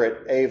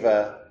favorite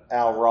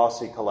Ava-Al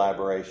Rossi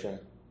collaboration.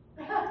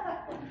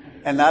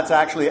 And that's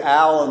actually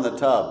Al in the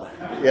tub.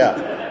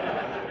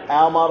 Yeah.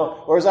 Al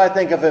model, or as I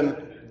think of him,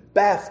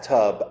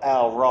 Bathtub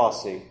Al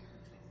Rossi.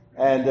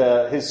 And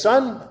his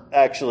son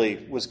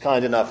actually was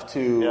kind enough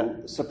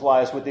to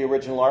supply us with the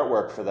original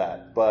artwork for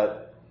that.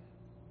 But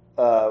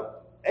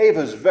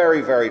Ava's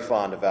very, very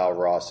fond of Al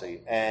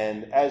Rossi.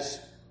 And as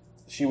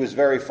she was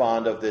very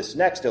fond of this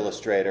next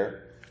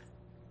illustrator,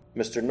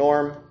 Mr.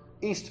 Norm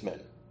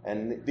Eastman.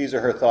 And these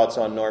are her thoughts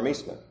on Norm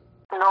Eastman.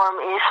 Norm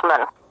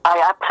Eastman. I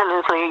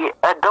absolutely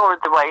adored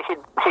the way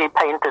he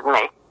painted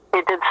me.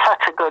 He did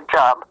such a good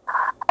job.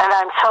 And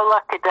I'm so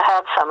lucky to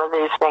have some of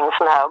these things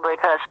now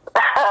because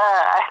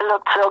I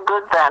looked so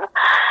good then.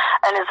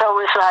 And it's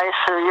always nice,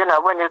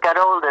 when you get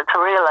older to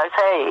realize,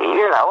 hey,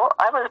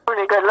 I was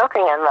pretty good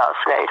looking in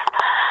those days.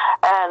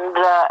 And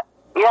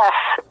yes,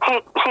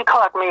 he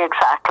caught me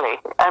exactly.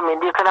 I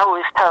mean, you can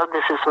always tell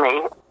this is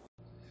me.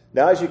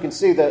 Now, as you can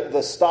see,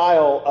 the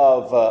style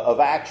of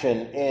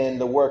action in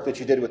the work that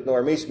you did with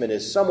Norm Eastman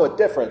is somewhat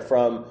different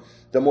from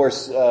the more,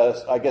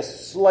 I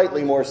guess,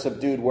 slightly more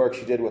subdued work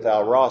you did with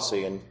Al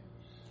Rossi. And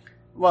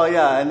well,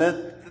 yeah,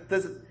 and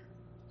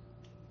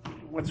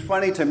what's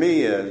funny to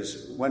me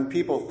is when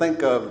people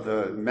think of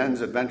the men's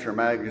adventure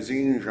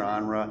magazine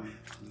genre,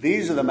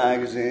 these are the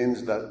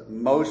magazines that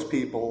most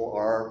people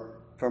are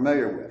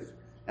familiar with,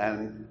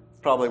 and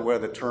probably where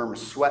the term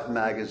sweat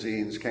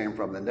magazines came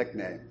from, the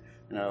nickname.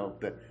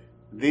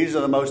 These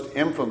are the most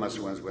infamous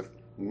ones, with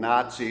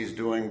Nazis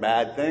doing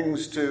bad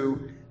things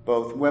to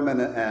both women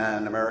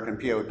and American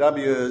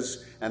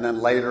POWs, and then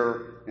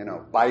later,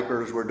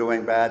 bikers were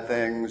doing bad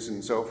things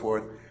and so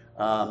forth.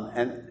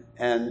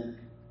 And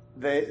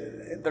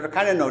they're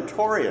kind of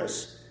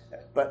notorious,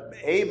 but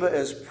Ava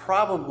is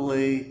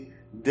probably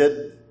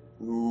did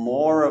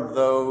more of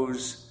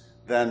those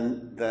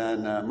than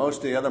most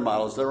of the other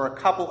models. There were a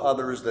couple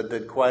others that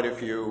did quite a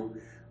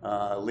few.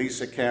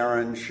 Lisa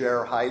Karen,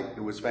 Cher Height,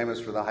 who was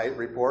famous for the Height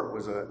Report,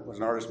 was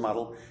an artist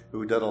model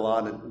who did a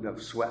lot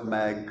of Sweat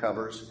Mag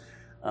covers.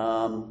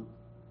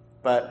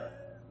 But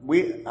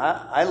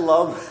I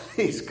love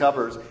these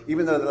covers,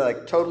 even though they're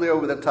like totally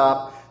over the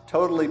top,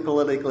 totally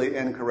politically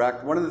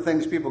incorrect. One of the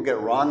things people get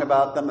wrong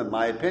about them, in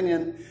my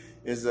opinion,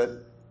 is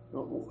that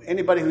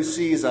anybody who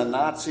sees a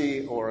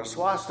Nazi or a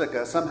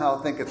swastika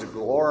somehow think it's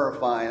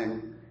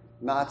glorifying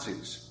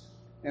Nazis.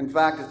 In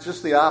fact, it's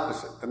just the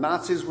opposite. The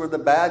Nazis were the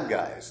bad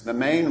guys. The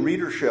main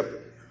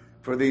readership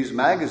for these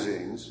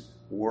magazines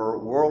were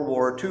World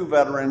War II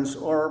veterans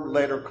or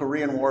later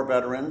Korean War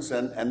veterans,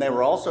 and they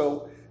were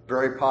also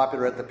very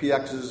popular at the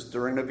PXs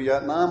during the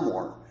Vietnam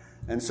War.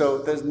 And so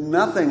there's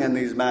nothing in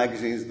these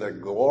magazines that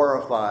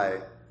glorify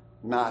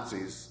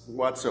Nazis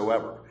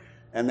whatsoever.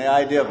 And the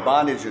idea of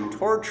bondage and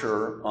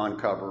torture on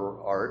cover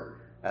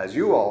art, as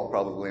you all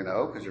probably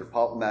know, because you're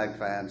Pulp Mag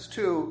fans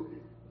too,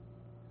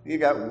 you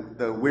got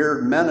the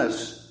Weird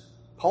Menace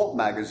pulp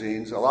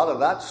magazines. A lot of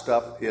that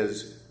stuff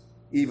is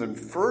even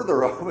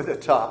further over the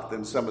top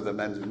than some of the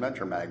men's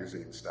adventure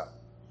magazine stuff.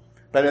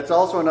 But it's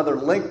also another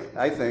link,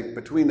 I think,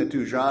 between the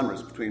two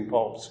genres, between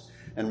pulps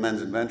and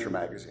men's adventure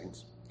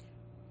magazines.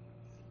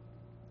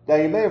 Now,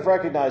 you may have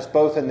recognized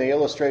both in the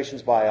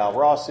illustrations by Al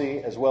Rossi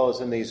as well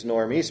as in these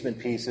Norm Eastman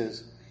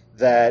pieces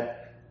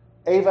that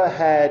Ava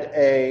had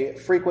a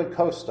frequent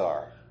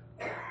co-star.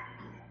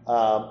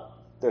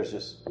 There's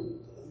just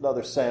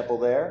another sample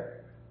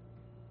there.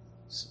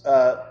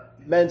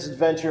 Men's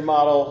adventure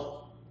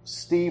model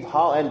Steve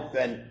Holland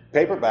and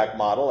paperback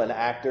model and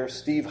actor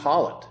Steve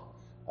Holland.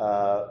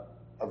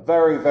 A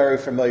very, very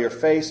familiar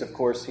face. Of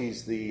course,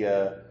 he's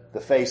the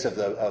face of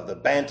the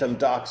Bantam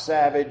Doc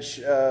Savage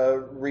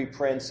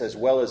reprints, as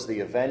well as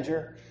the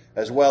Avenger,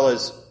 as well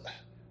as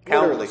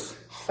Countless.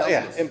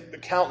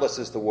 Countless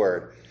is the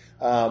word.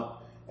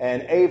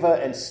 And Ava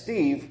and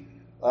Steve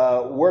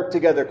worked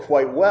together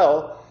quite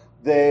well.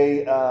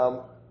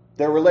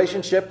 Their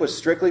relationship was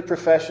strictly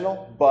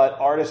professional, but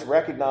artists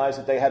recognized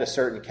that they had a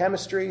certain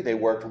chemistry. They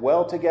worked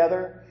well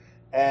together,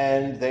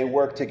 and they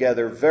worked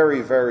together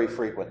very, very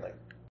frequently.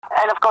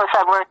 And of course,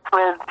 I worked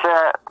with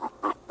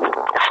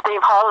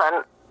Steve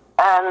Holland,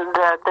 and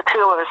the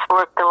two of us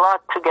worked a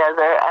lot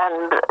together.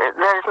 And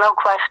there's no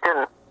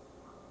question,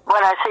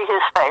 when I see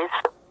his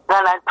face,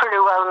 then I pretty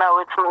well know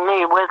it's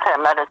me with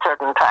him at a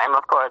certain time,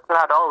 of course,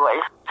 not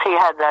always. He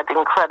had that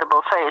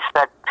incredible face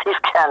that you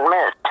can't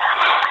miss.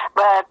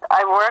 But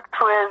I worked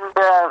with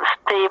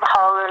Steve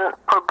Holland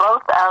for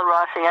both Al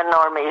Rossi and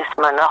Norm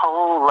Eastman a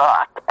whole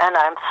lot, and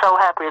I'm so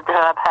happy to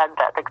have had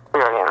that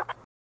experience.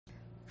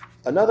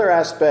 Another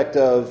aspect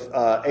of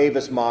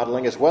Ava's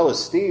modeling, as well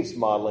as Steve's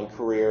modeling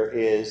career,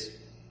 is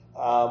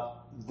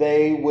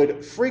they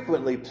would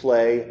frequently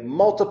play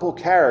multiple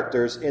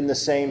characters in the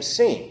same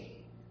scene.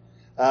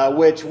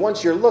 Which,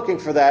 once you're looking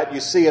for that, you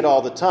see it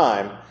all the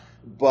time.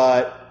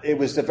 But it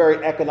was a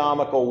very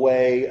economical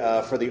way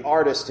for the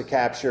artist to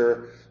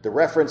capture the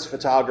reference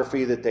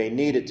photography that they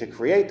needed to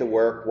create the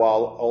work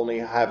while only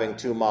having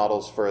 2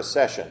 models for a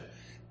session.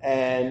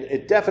 And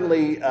it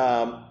definitely,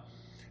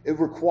 it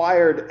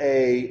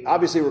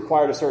obviously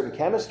required a certain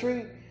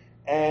chemistry,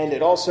 and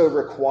it also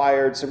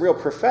required some real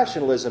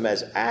professionalism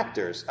as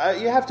actors.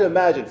 You have to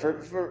imagine,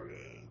 for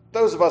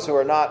those of us who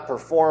are not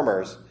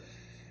performers,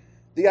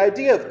 the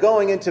idea of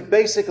going into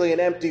basically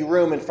an empty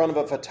room in front of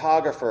a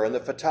photographer and the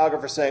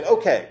photographer saying,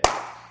 okay,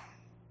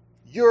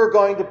 you're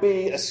going to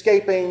be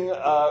escaping,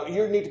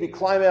 you need to be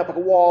climbing up a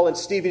wall, and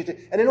Stevie,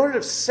 and in order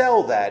to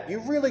sell that,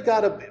 you've really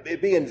got to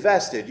be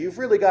invested. You've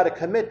really got to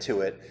commit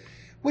to it,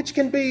 which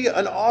can be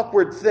an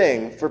awkward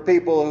thing for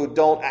people who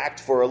don't act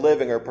for a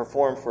living or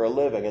perform for a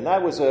living. And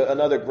that was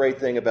another great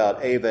thing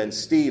about Ava and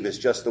Steve, is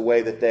just the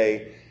way that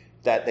they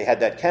had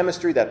that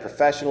chemistry, that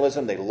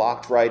professionalism. They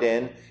locked right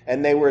in,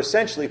 and they were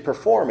essentially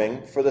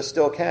performing for the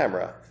still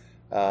camera.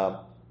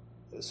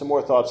 Some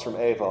more thoughts from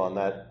Ava on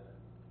that.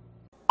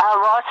 Al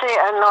Rossi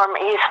and Norm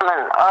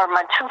Eastman are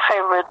my 2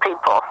 favorite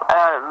people,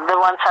 the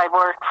ones I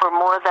worked for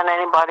more than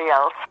anybody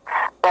else.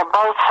 They're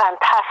both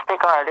fantastic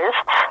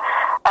artists,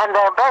 and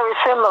they're very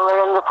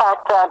similar in the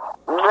fact that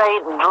they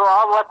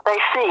draw what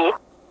they see.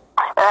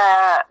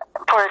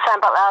 For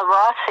example, Al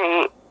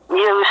Rossi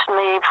used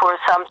me for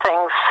some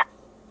things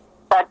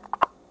that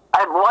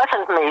it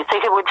wasn't me, so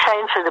he would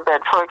change it a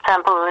bit. For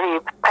example, he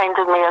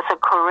painted me as a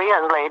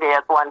Korean lady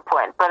at one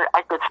point, but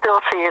I could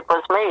still see it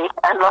was me,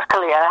 and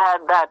luckily I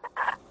had that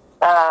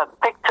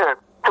picture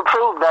to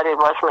prove that it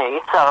was me.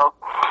 So,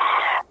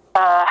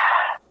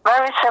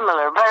 very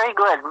similar, very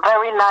good,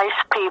 very nice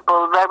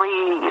people,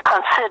 very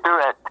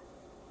considerate,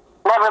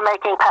 never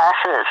making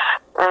passes,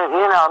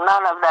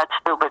 none of that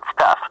stupid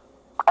stuff.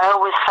 I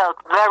always felt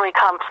very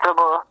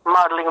comfortable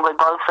modeling with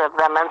both of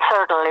them, and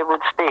certainly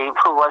with Steve,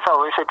 who was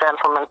always a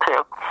gentleman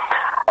too.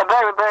 A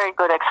very, very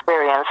good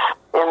experience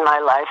in my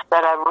life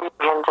that I really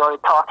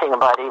enjoyed talking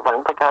about,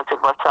 even because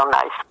it was so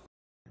nice.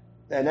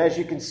 And as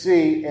you can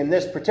see in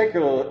this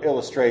particular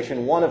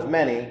illustration, one of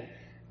many,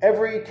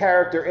 every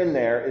character in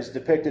there is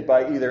depicted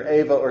by either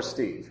Ava or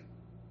Steve.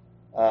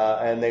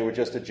 And they were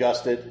just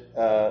adjusted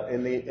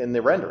in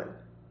the rendering.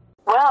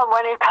 Well,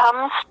 when it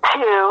comes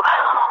to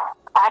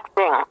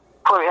acting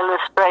for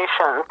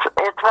illustrations,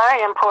 it's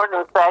very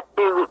important that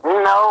you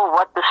know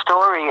what the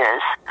story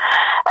is.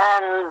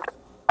 And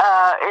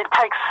it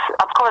takes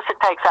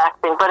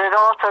acting, but it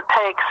also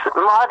takes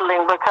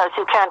modeling, because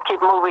you can't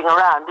keep moving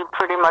around. You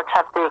pretty much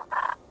have to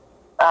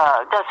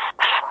just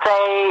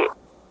stay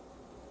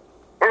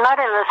not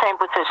in the same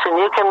position.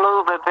 You can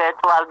move a bit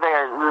while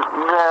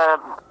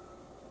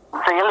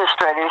the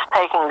illustrator is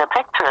taking the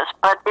pictures,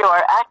 but you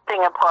are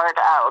acting a part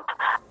out.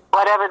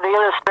 Whatever the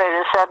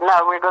illustrator said,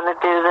 no, we're going to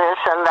do this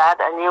and that,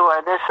 and you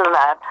are this and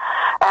that.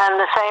 And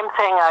the same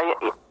thing,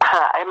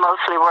 I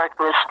mostly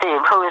worked with Steve,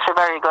 who is a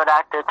very good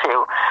actor too.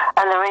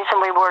 And the reason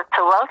we worked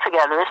so well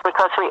together is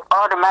because we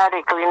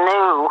automatically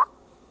knew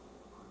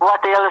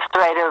what the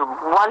illustrator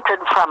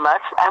wanted from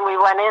us, and we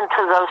went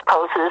into those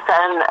poses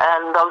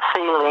and those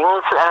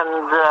feelings,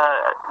 and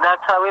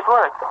that's how it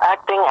worked,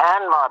 acting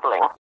and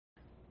modeling.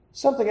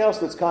 Something else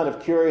that's kind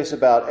of curious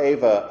about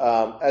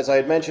Ava, as I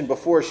had mentioned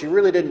before, she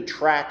really didn't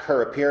track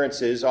her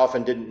appearances,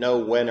 often didn't know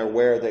when or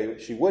where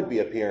she would be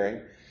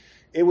appearing.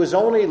 It was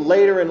only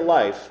later in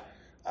life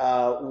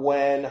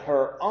when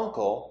her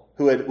uncle,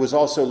 who was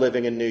also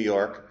living in New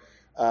York,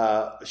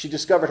 she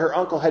discovered her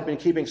uncle had been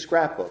keeping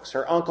scrapbooks.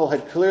 Her uncle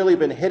had clearly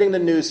been hitting the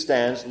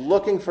newsstands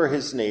looking for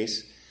his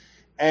niece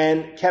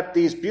and kept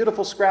these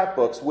beautiful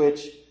scrapbooks,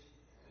 which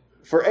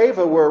for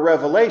Ava were a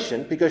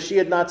revelation because she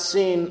had not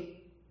seen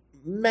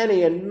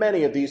many and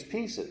many of these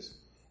pieces.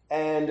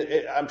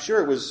 And I'm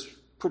sure it was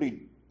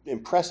pretty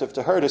impressive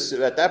to her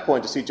at that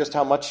point to see just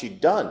how much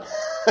she'd done.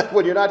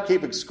 When you're not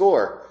keeping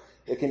score,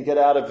 it can get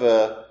out of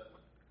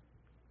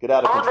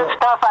control. All the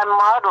stuff I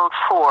modeled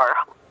for,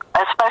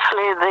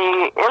 especially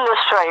the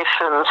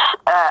illustrations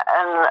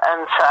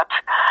and such,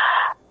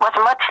 was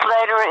much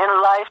later in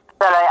life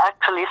that I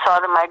actually saw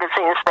the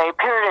magazines they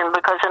appeared in,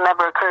 because it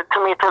never occurred to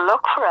me to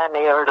look for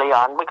any early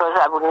on, because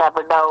I would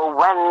never know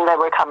when they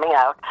were coming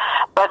out.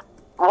 But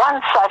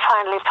once I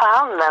finally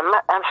found them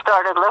and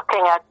started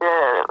looking at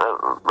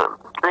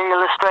the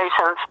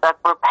illustrations that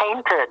were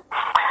painted,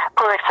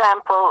 for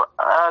example,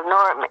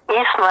 Norm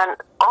Eastman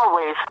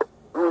always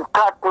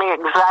got me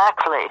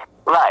exactly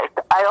right.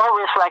 I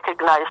always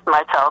recognized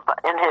myself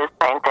in his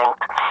paintings,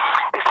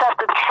 except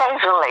that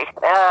occasionally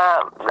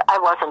I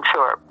wasn't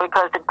sure,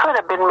 because it could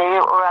have been me,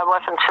 or I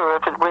wasn't sure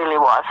if it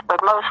really was, but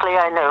mostly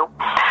I knew.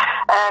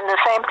 And the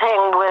same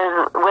thing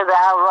with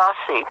Al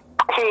Rossi.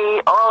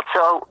 He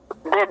also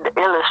did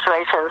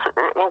illustrations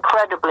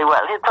incredibly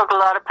well. He took a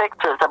lot of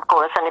pictures, of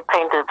course, and he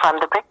painted from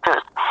the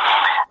pictures.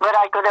 But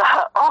I could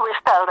always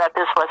tell that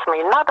this was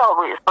me. Not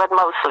always, but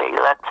mostly,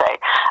 let's say,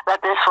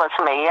 that this was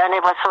me. And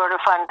it was sort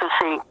of fun to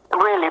see,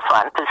 really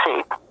fun to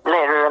see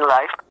later in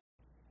life.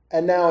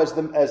 And now, as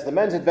the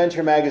Men's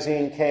Adventure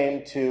magazine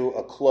came to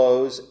a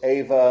close,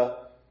 Ava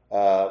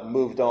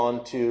moved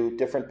on to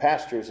different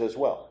pastures as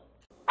well.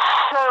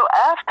 So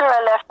after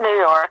I left New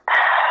York,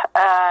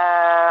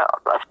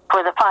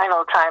 for the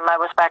final time, I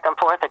was back and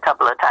forth a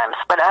couple of times,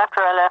 but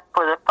after I left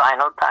for the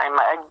final time,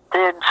 I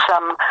did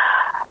some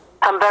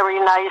very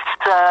nice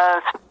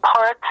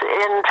parts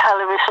in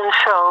television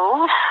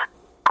shows,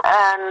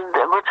 and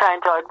which I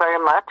enjoyed very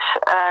much.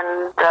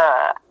 And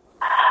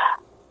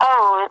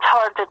it's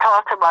hard to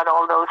talk about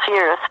all those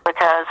years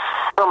because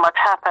so much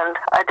happened.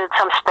 I did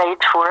some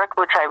stage work,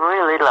 which I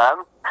really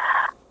loved.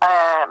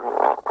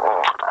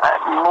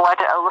 What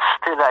else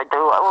did I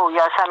do? Oh,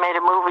 yes, I made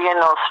a movie in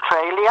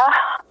Australia,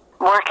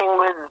 working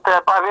with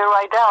Bobby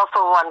Rydell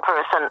for one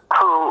person,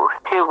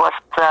 he was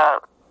a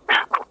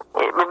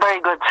very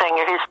good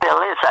singer. He still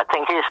is. I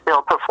think he's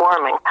still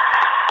performing.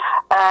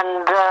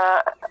 And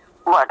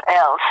what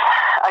else?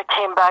 I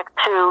came back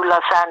to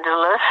Los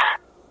Angeles.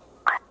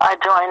 I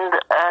joined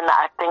an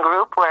acting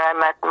group where I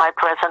met my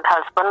present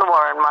husband,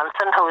 Warren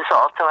Munson, who is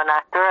also an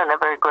actor and a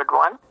very good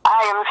one.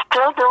 I am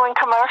still doing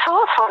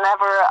commercials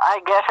whenever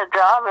I get a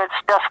job. It's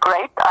just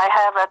great. I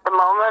have at the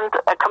moment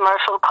a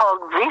commercial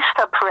called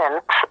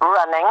Vistaprint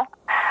running.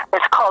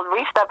 It's called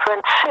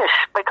Vistaprint Fish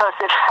because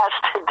it has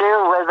to do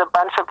with a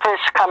bunch of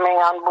fish coming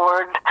on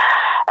board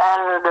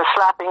and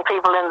slapping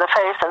people in the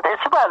face. And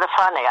it's rather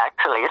funny,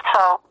 actually.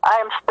 So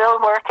I'm still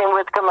working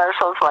with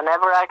commercials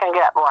whenever I can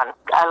get one.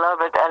 I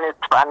love it and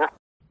it's fun.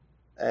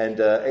 And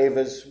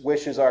Ava's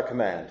wishes are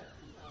command.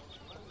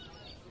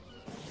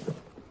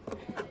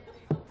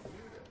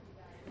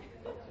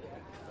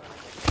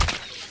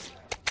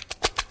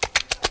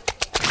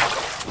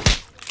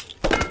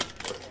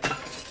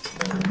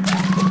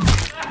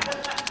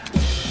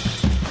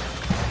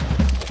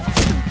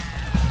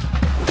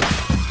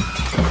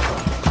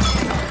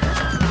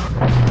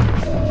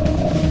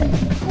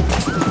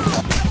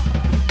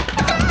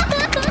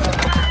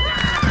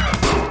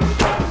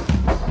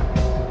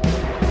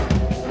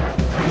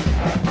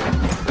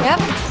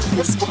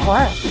 This will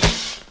work.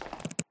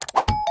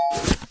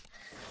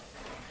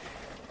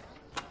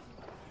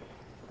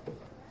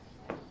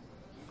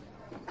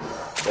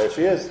 There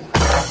she is.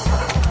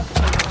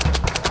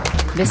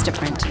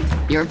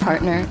 Vistaprint, your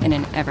partner in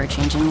an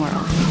ever-changing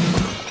world.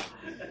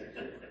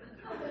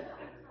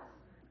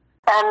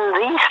 And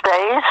these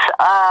days,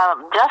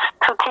 just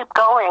to keep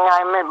going,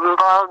 I'm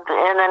involved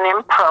in an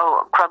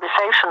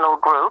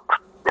improvisational group,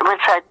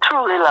 which I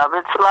truly love.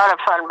 It's a lot of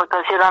fun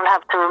because you don't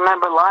have to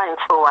remember lines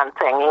for one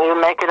thing, and you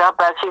make it up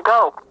as you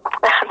go.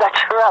 That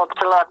sure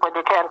helps a lot when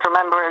you can't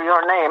remember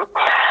your name.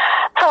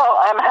 So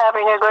I'm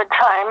having a good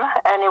time.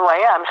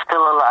 Anyway, I'm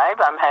still alive.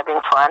 I'm having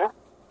fun.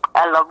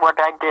 I love what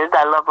I did.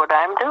 I love what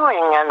I'm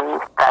doing,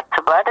 and that's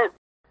about it.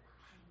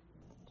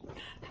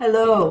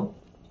 Hello,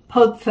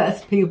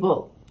 PulpFest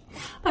people.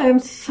 I am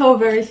so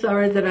very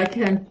sorry that I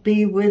can't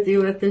be with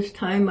you at this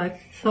time. I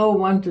so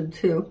wanted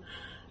to.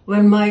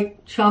 When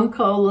Mike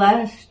Chumko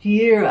last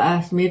year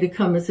asked me to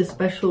come as a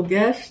special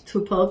guest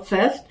to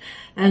PulpFest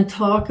and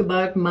talk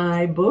about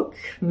my book,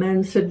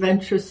 Men's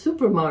Adventure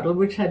Supermodel,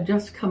 which had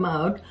just come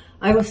out,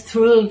 I was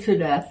thrilled to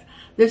death.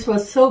 This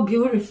was so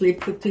beautifully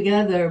put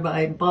together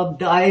by Bob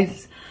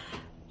Dice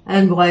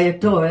and Wyatt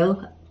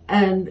Doyle,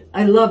 and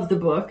I love the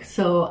book,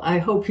 so I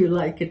hope you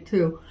like it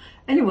too.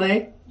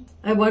 Anyway,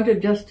 I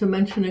wanted just to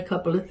mention a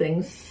couple of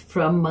things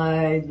from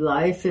my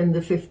life in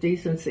the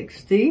 50s and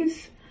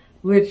 60s,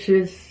 which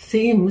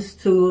seems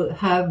to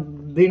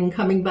have been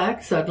coming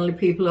back. Suddenly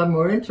people are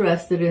more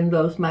interested in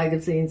those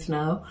magazines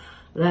now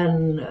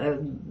than a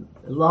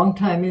long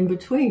time in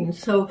between.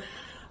 So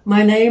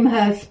my name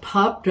has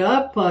popped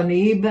up on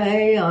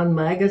eBay, on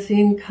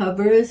magazine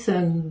covers,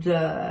 and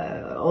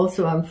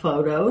also on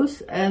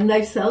photos, and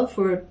they sell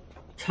for a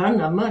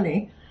ton of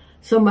money.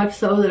 So much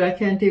so that I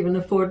can't even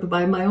afford to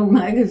buy my own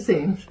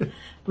magazines,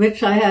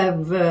 which I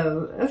have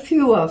a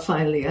few of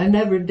finally. I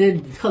never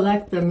did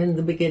collect them in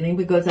the beginning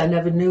because I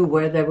never knew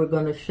where they were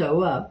going to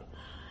show up.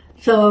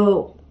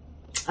 So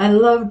I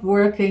loved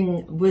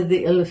working with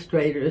the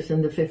illustrators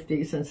in the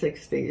 50s and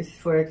 60s.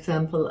 For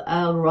example,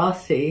 Al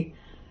Rossi,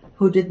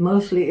 who did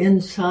mostly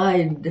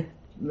inside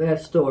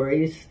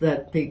stories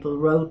that people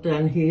wrote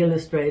and he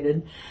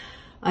illustrated.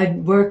 I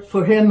worked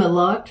for him a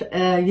lot,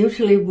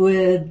 usually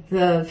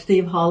with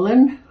Steve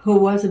Holland, who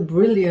was a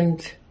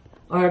brilliant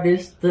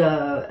artist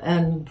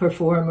and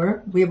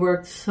performer. We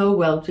worked so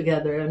well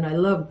together, and I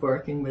loved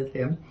working with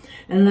him.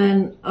 And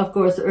then, of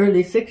course,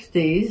 early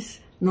 60s,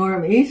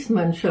 Norm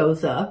Eastman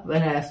shows up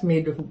and asked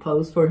me to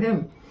pose for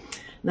him.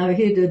 Now,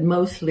 he did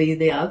mostly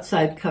the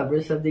outside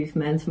covers of these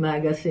men's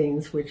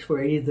magazines, which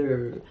were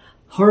either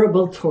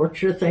horrible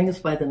torture things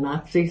by the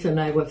Nazis, and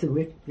I was a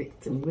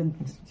victim with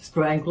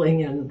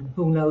strangling and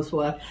who knows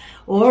what.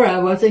 Or I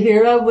was a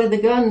hero with a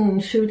gun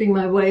shooting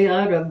my way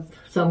out of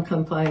some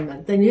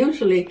confinement. And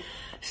usually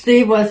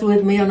Steve was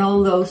with me on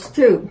all those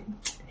too.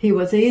 He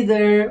was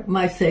either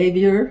my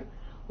savior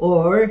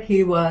or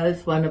he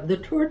was one of the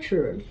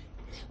torturers.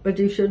 But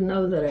you should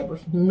know that there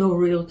was no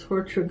real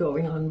torture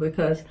going on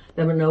because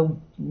there were no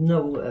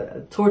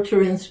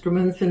torture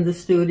instruments in the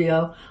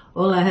studio.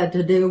 All I had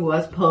to do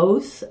was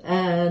pose,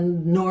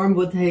 and Norm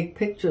would take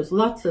pictures,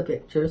 lots of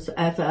pictures,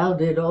 as Al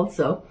did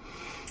also.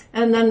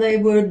 And then they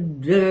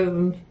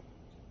would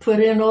put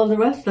in all the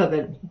rest of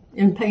it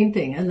in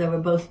painting, and they were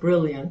both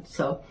brilliant.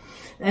 So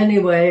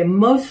anyway,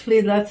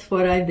 mostly that's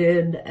what I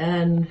did,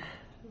 and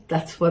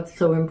that's what's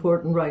so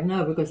important right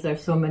now because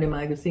there's so many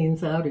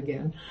magazines out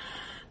again.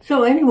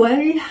 So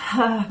anyway,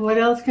 what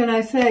else can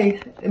I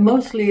say?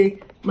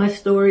 Mostly my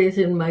story is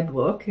in my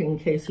book, in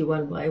case you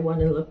want to buy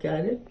one and look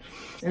at it.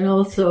 And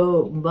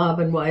also Bob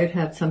and Wyatt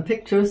had some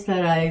pictures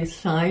that I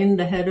signed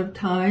ahead of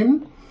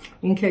time,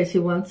 in case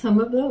you want some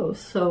of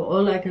those. So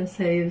all I can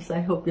say is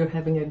I hope you're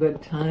having a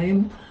good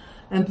time.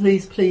 And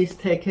please, please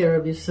take care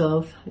of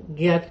yourself.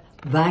 Get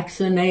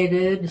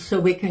vaccinated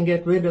so we can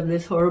get rid of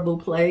this horrible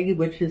plague,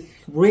 which is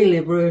really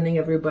ruining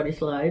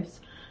everybody's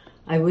lives.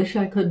 I wish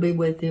I could be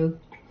with you.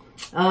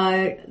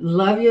 I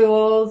love you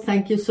all.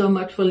 Thank you so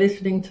much for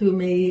listening to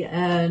me,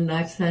 and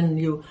I send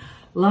you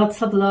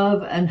lots of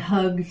love and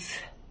hugs,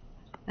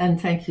 and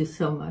thank you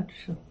so much.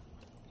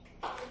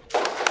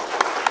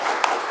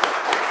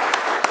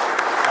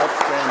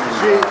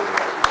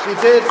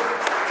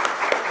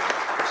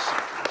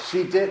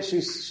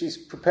 She's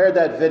prepared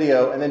that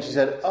video, and then she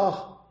said,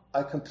 "Oh,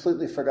 I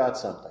completely forgot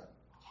something."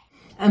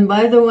 And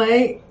by the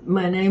way,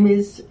 my name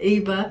is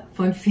Eva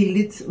von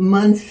Felix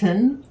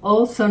Munson,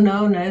 also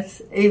known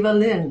as Eva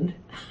Lind.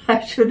 I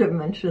should have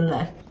mentioned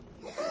that.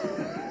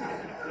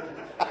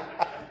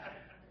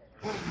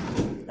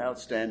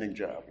 Outstanding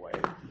job,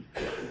 Wade.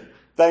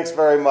 Thanks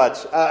very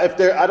much. I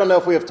don't know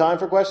if we have time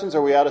for questions.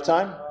 Are we out of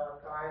time? Time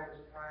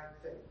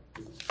to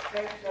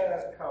take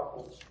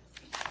couples.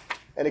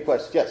 Any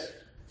questions? Yes.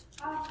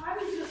 I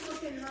was just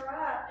looking her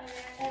up,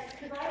 and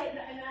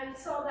I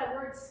saw that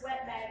word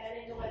sweat bag. I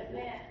didn't know what it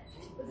meant.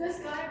 But this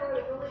guy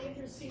wrote a really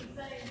interesting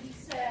thing. He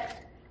said,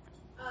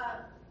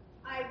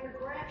 "I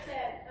regret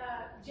that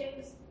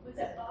James was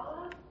at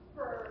Bama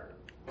for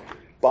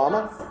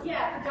Bama? For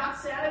Doc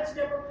Savage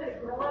never put a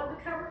girl on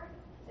the cover."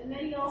 And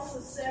then he also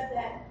said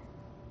that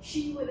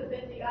she would have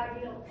been the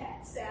ideal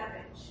Pat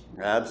Savage.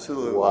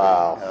 Absolutely.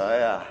 Wow. Oh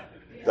yeah.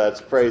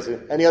 That's crazy.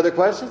 Any other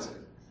questions?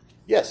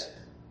 Yes.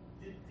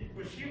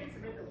 Was she able to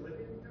make a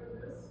living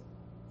doing this?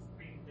 I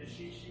mean, is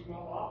she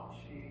well off?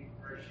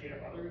 Or does she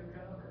have other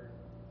income?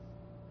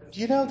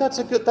 You know, that's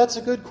a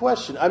good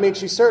question. I mean,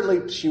 she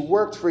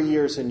worked for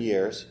years and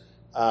years.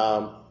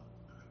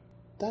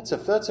 That's a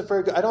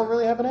very good. I don't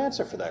really have an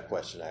answer for that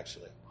question,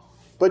 actually.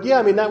 But yeah,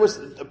 I mean,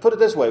 put it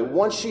this way.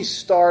 Once she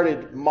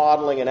started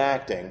modeling and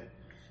acting,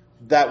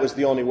 that was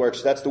the only work.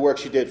 That's the work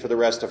she did for the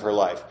rest of her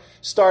life.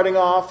 Starting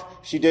off,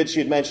 she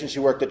had mentioned she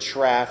worked at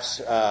Traff's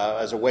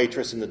as a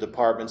waitress in the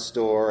department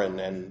store and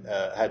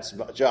had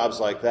some jobs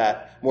like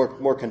that,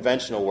 more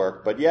conventional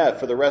work. But yeah,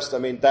 for the rest, I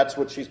mean, that's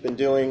what she's been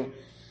doing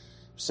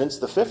since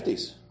the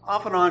 50s.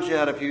 Off and on, she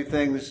had a few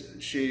things.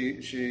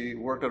 She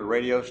worked at a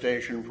radio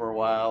station for a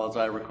while, as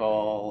I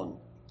recall. And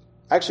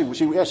actually,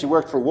 she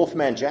worked for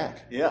Wolfman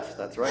Jack. Yes,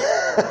 that's right.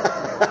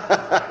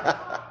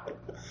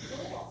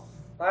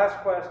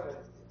 Last question.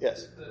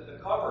 Yes. The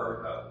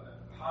cover,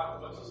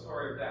 what's the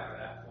story of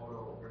that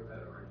photo? Where's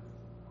that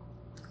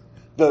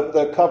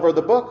The cover of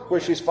the book where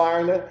she's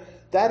firing it.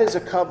 That is a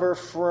cover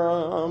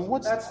from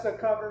That's the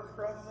cover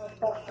from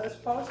this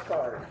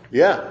postcard.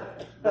 Yeah,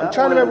 I'm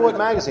trying to remember what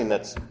magazine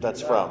that's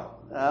from.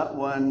 That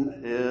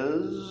one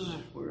is.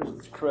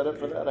 Where's the credit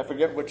for that? I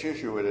forget which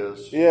issue it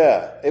is.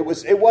 Yeah, it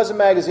was a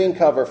magazine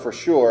cover for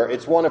sure.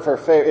 It's one of her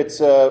favorite.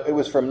 It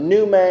was from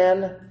New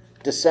Man,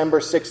 December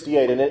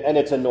 '68, and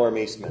it's a Norm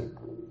Eastman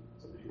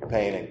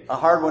painting. A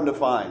hard one to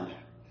find.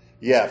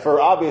 Yeah,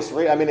 for obvious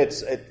reasons. I mean,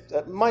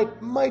 it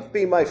might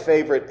be my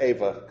favorite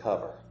Ava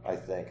cover. I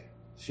think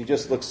she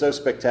just looks so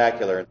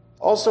spectacular.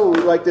 Also,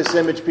 we like this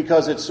image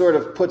because it sort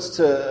of puts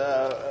to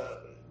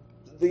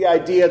the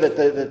idea that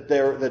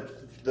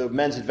the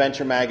men's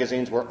adventure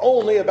magazines were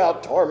only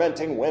about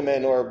tormenting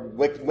women or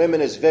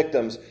women as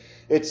victims.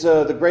 It's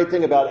the great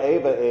thing about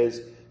Ava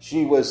is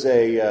she was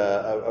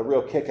a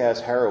real kick-ass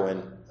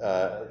heroine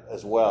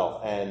as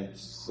well, and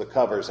the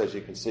covers, as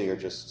you can see, are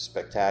just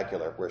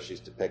spectacular, where she's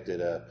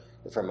depicted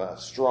from a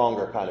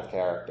stronger kind of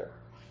character.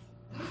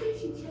 You think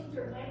she changed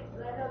her name?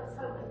 Because I know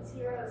Hogan's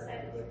Heroes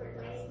had a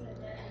different name than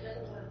the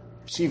other one.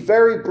 She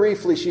very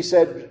briefly, she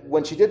said,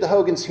 when she did the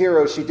Hogan's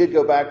Heroes, she did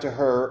go back to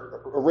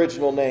her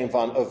original name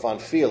of Von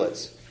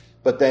Felix,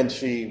 but then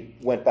she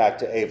went back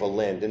to Ava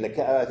Lind. And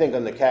I think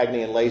on the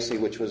Cagney and Lacey,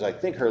 which was, I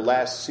think, her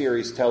last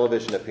series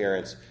television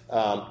appearance,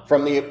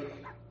 from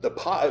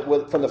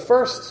the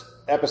first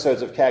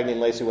episodes of Cagney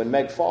and Lacey when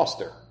Meg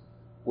Foster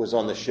was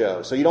on the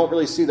show. So you don't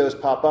really see those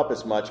pop up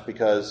as much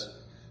because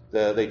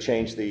they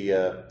changed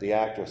the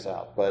actress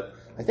out. But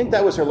I think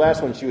that was her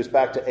last one. She was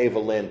back to Ava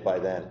Lind by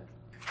then.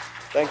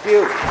 Thank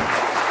you.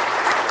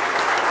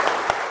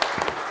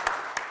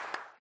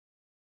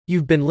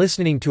 You've been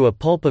listening to a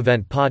Pulp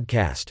Event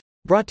podcast,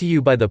 brought to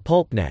you by the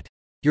PulpNet.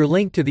 your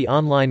link to the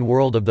online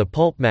world of the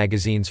pulp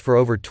magazines for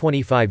over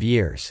 25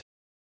 years.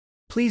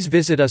 Please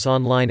visit us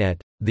online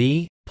at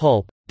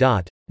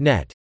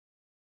thepulp.net.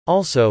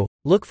 Also,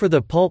 look for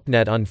the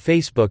PulpNet on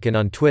Facebook and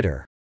on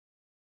Twitter.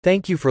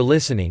 Thank you for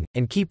listening,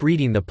 and keep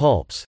reading the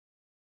pulps.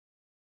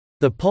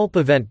 The Pulp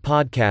Event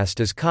Podcast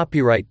is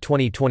copyright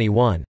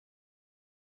 2021.